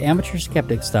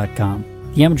WTF@amateurskeptics.com.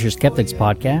 The Amateur Skeptics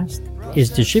podcast is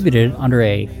distributed under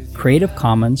a Creative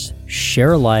Commons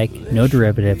Share-alike, no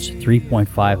derivatives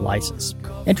 3.5 license.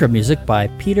 Intro music by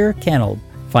Peter Canold.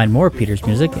 Find more of Peter's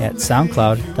music at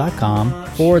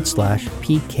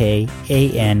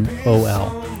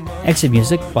soundcloud.com/PKANOL. Exit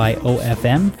music by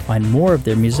OFM. Find more of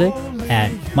their music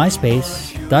at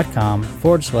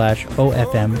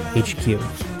myspace.com/OFMHQ.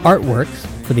 Artwork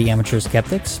for the Amateur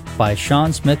Skeptics by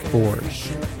Sean Smith Ford.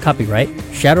 Copyright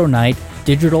Shadow Knight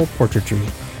Digital Portraiture.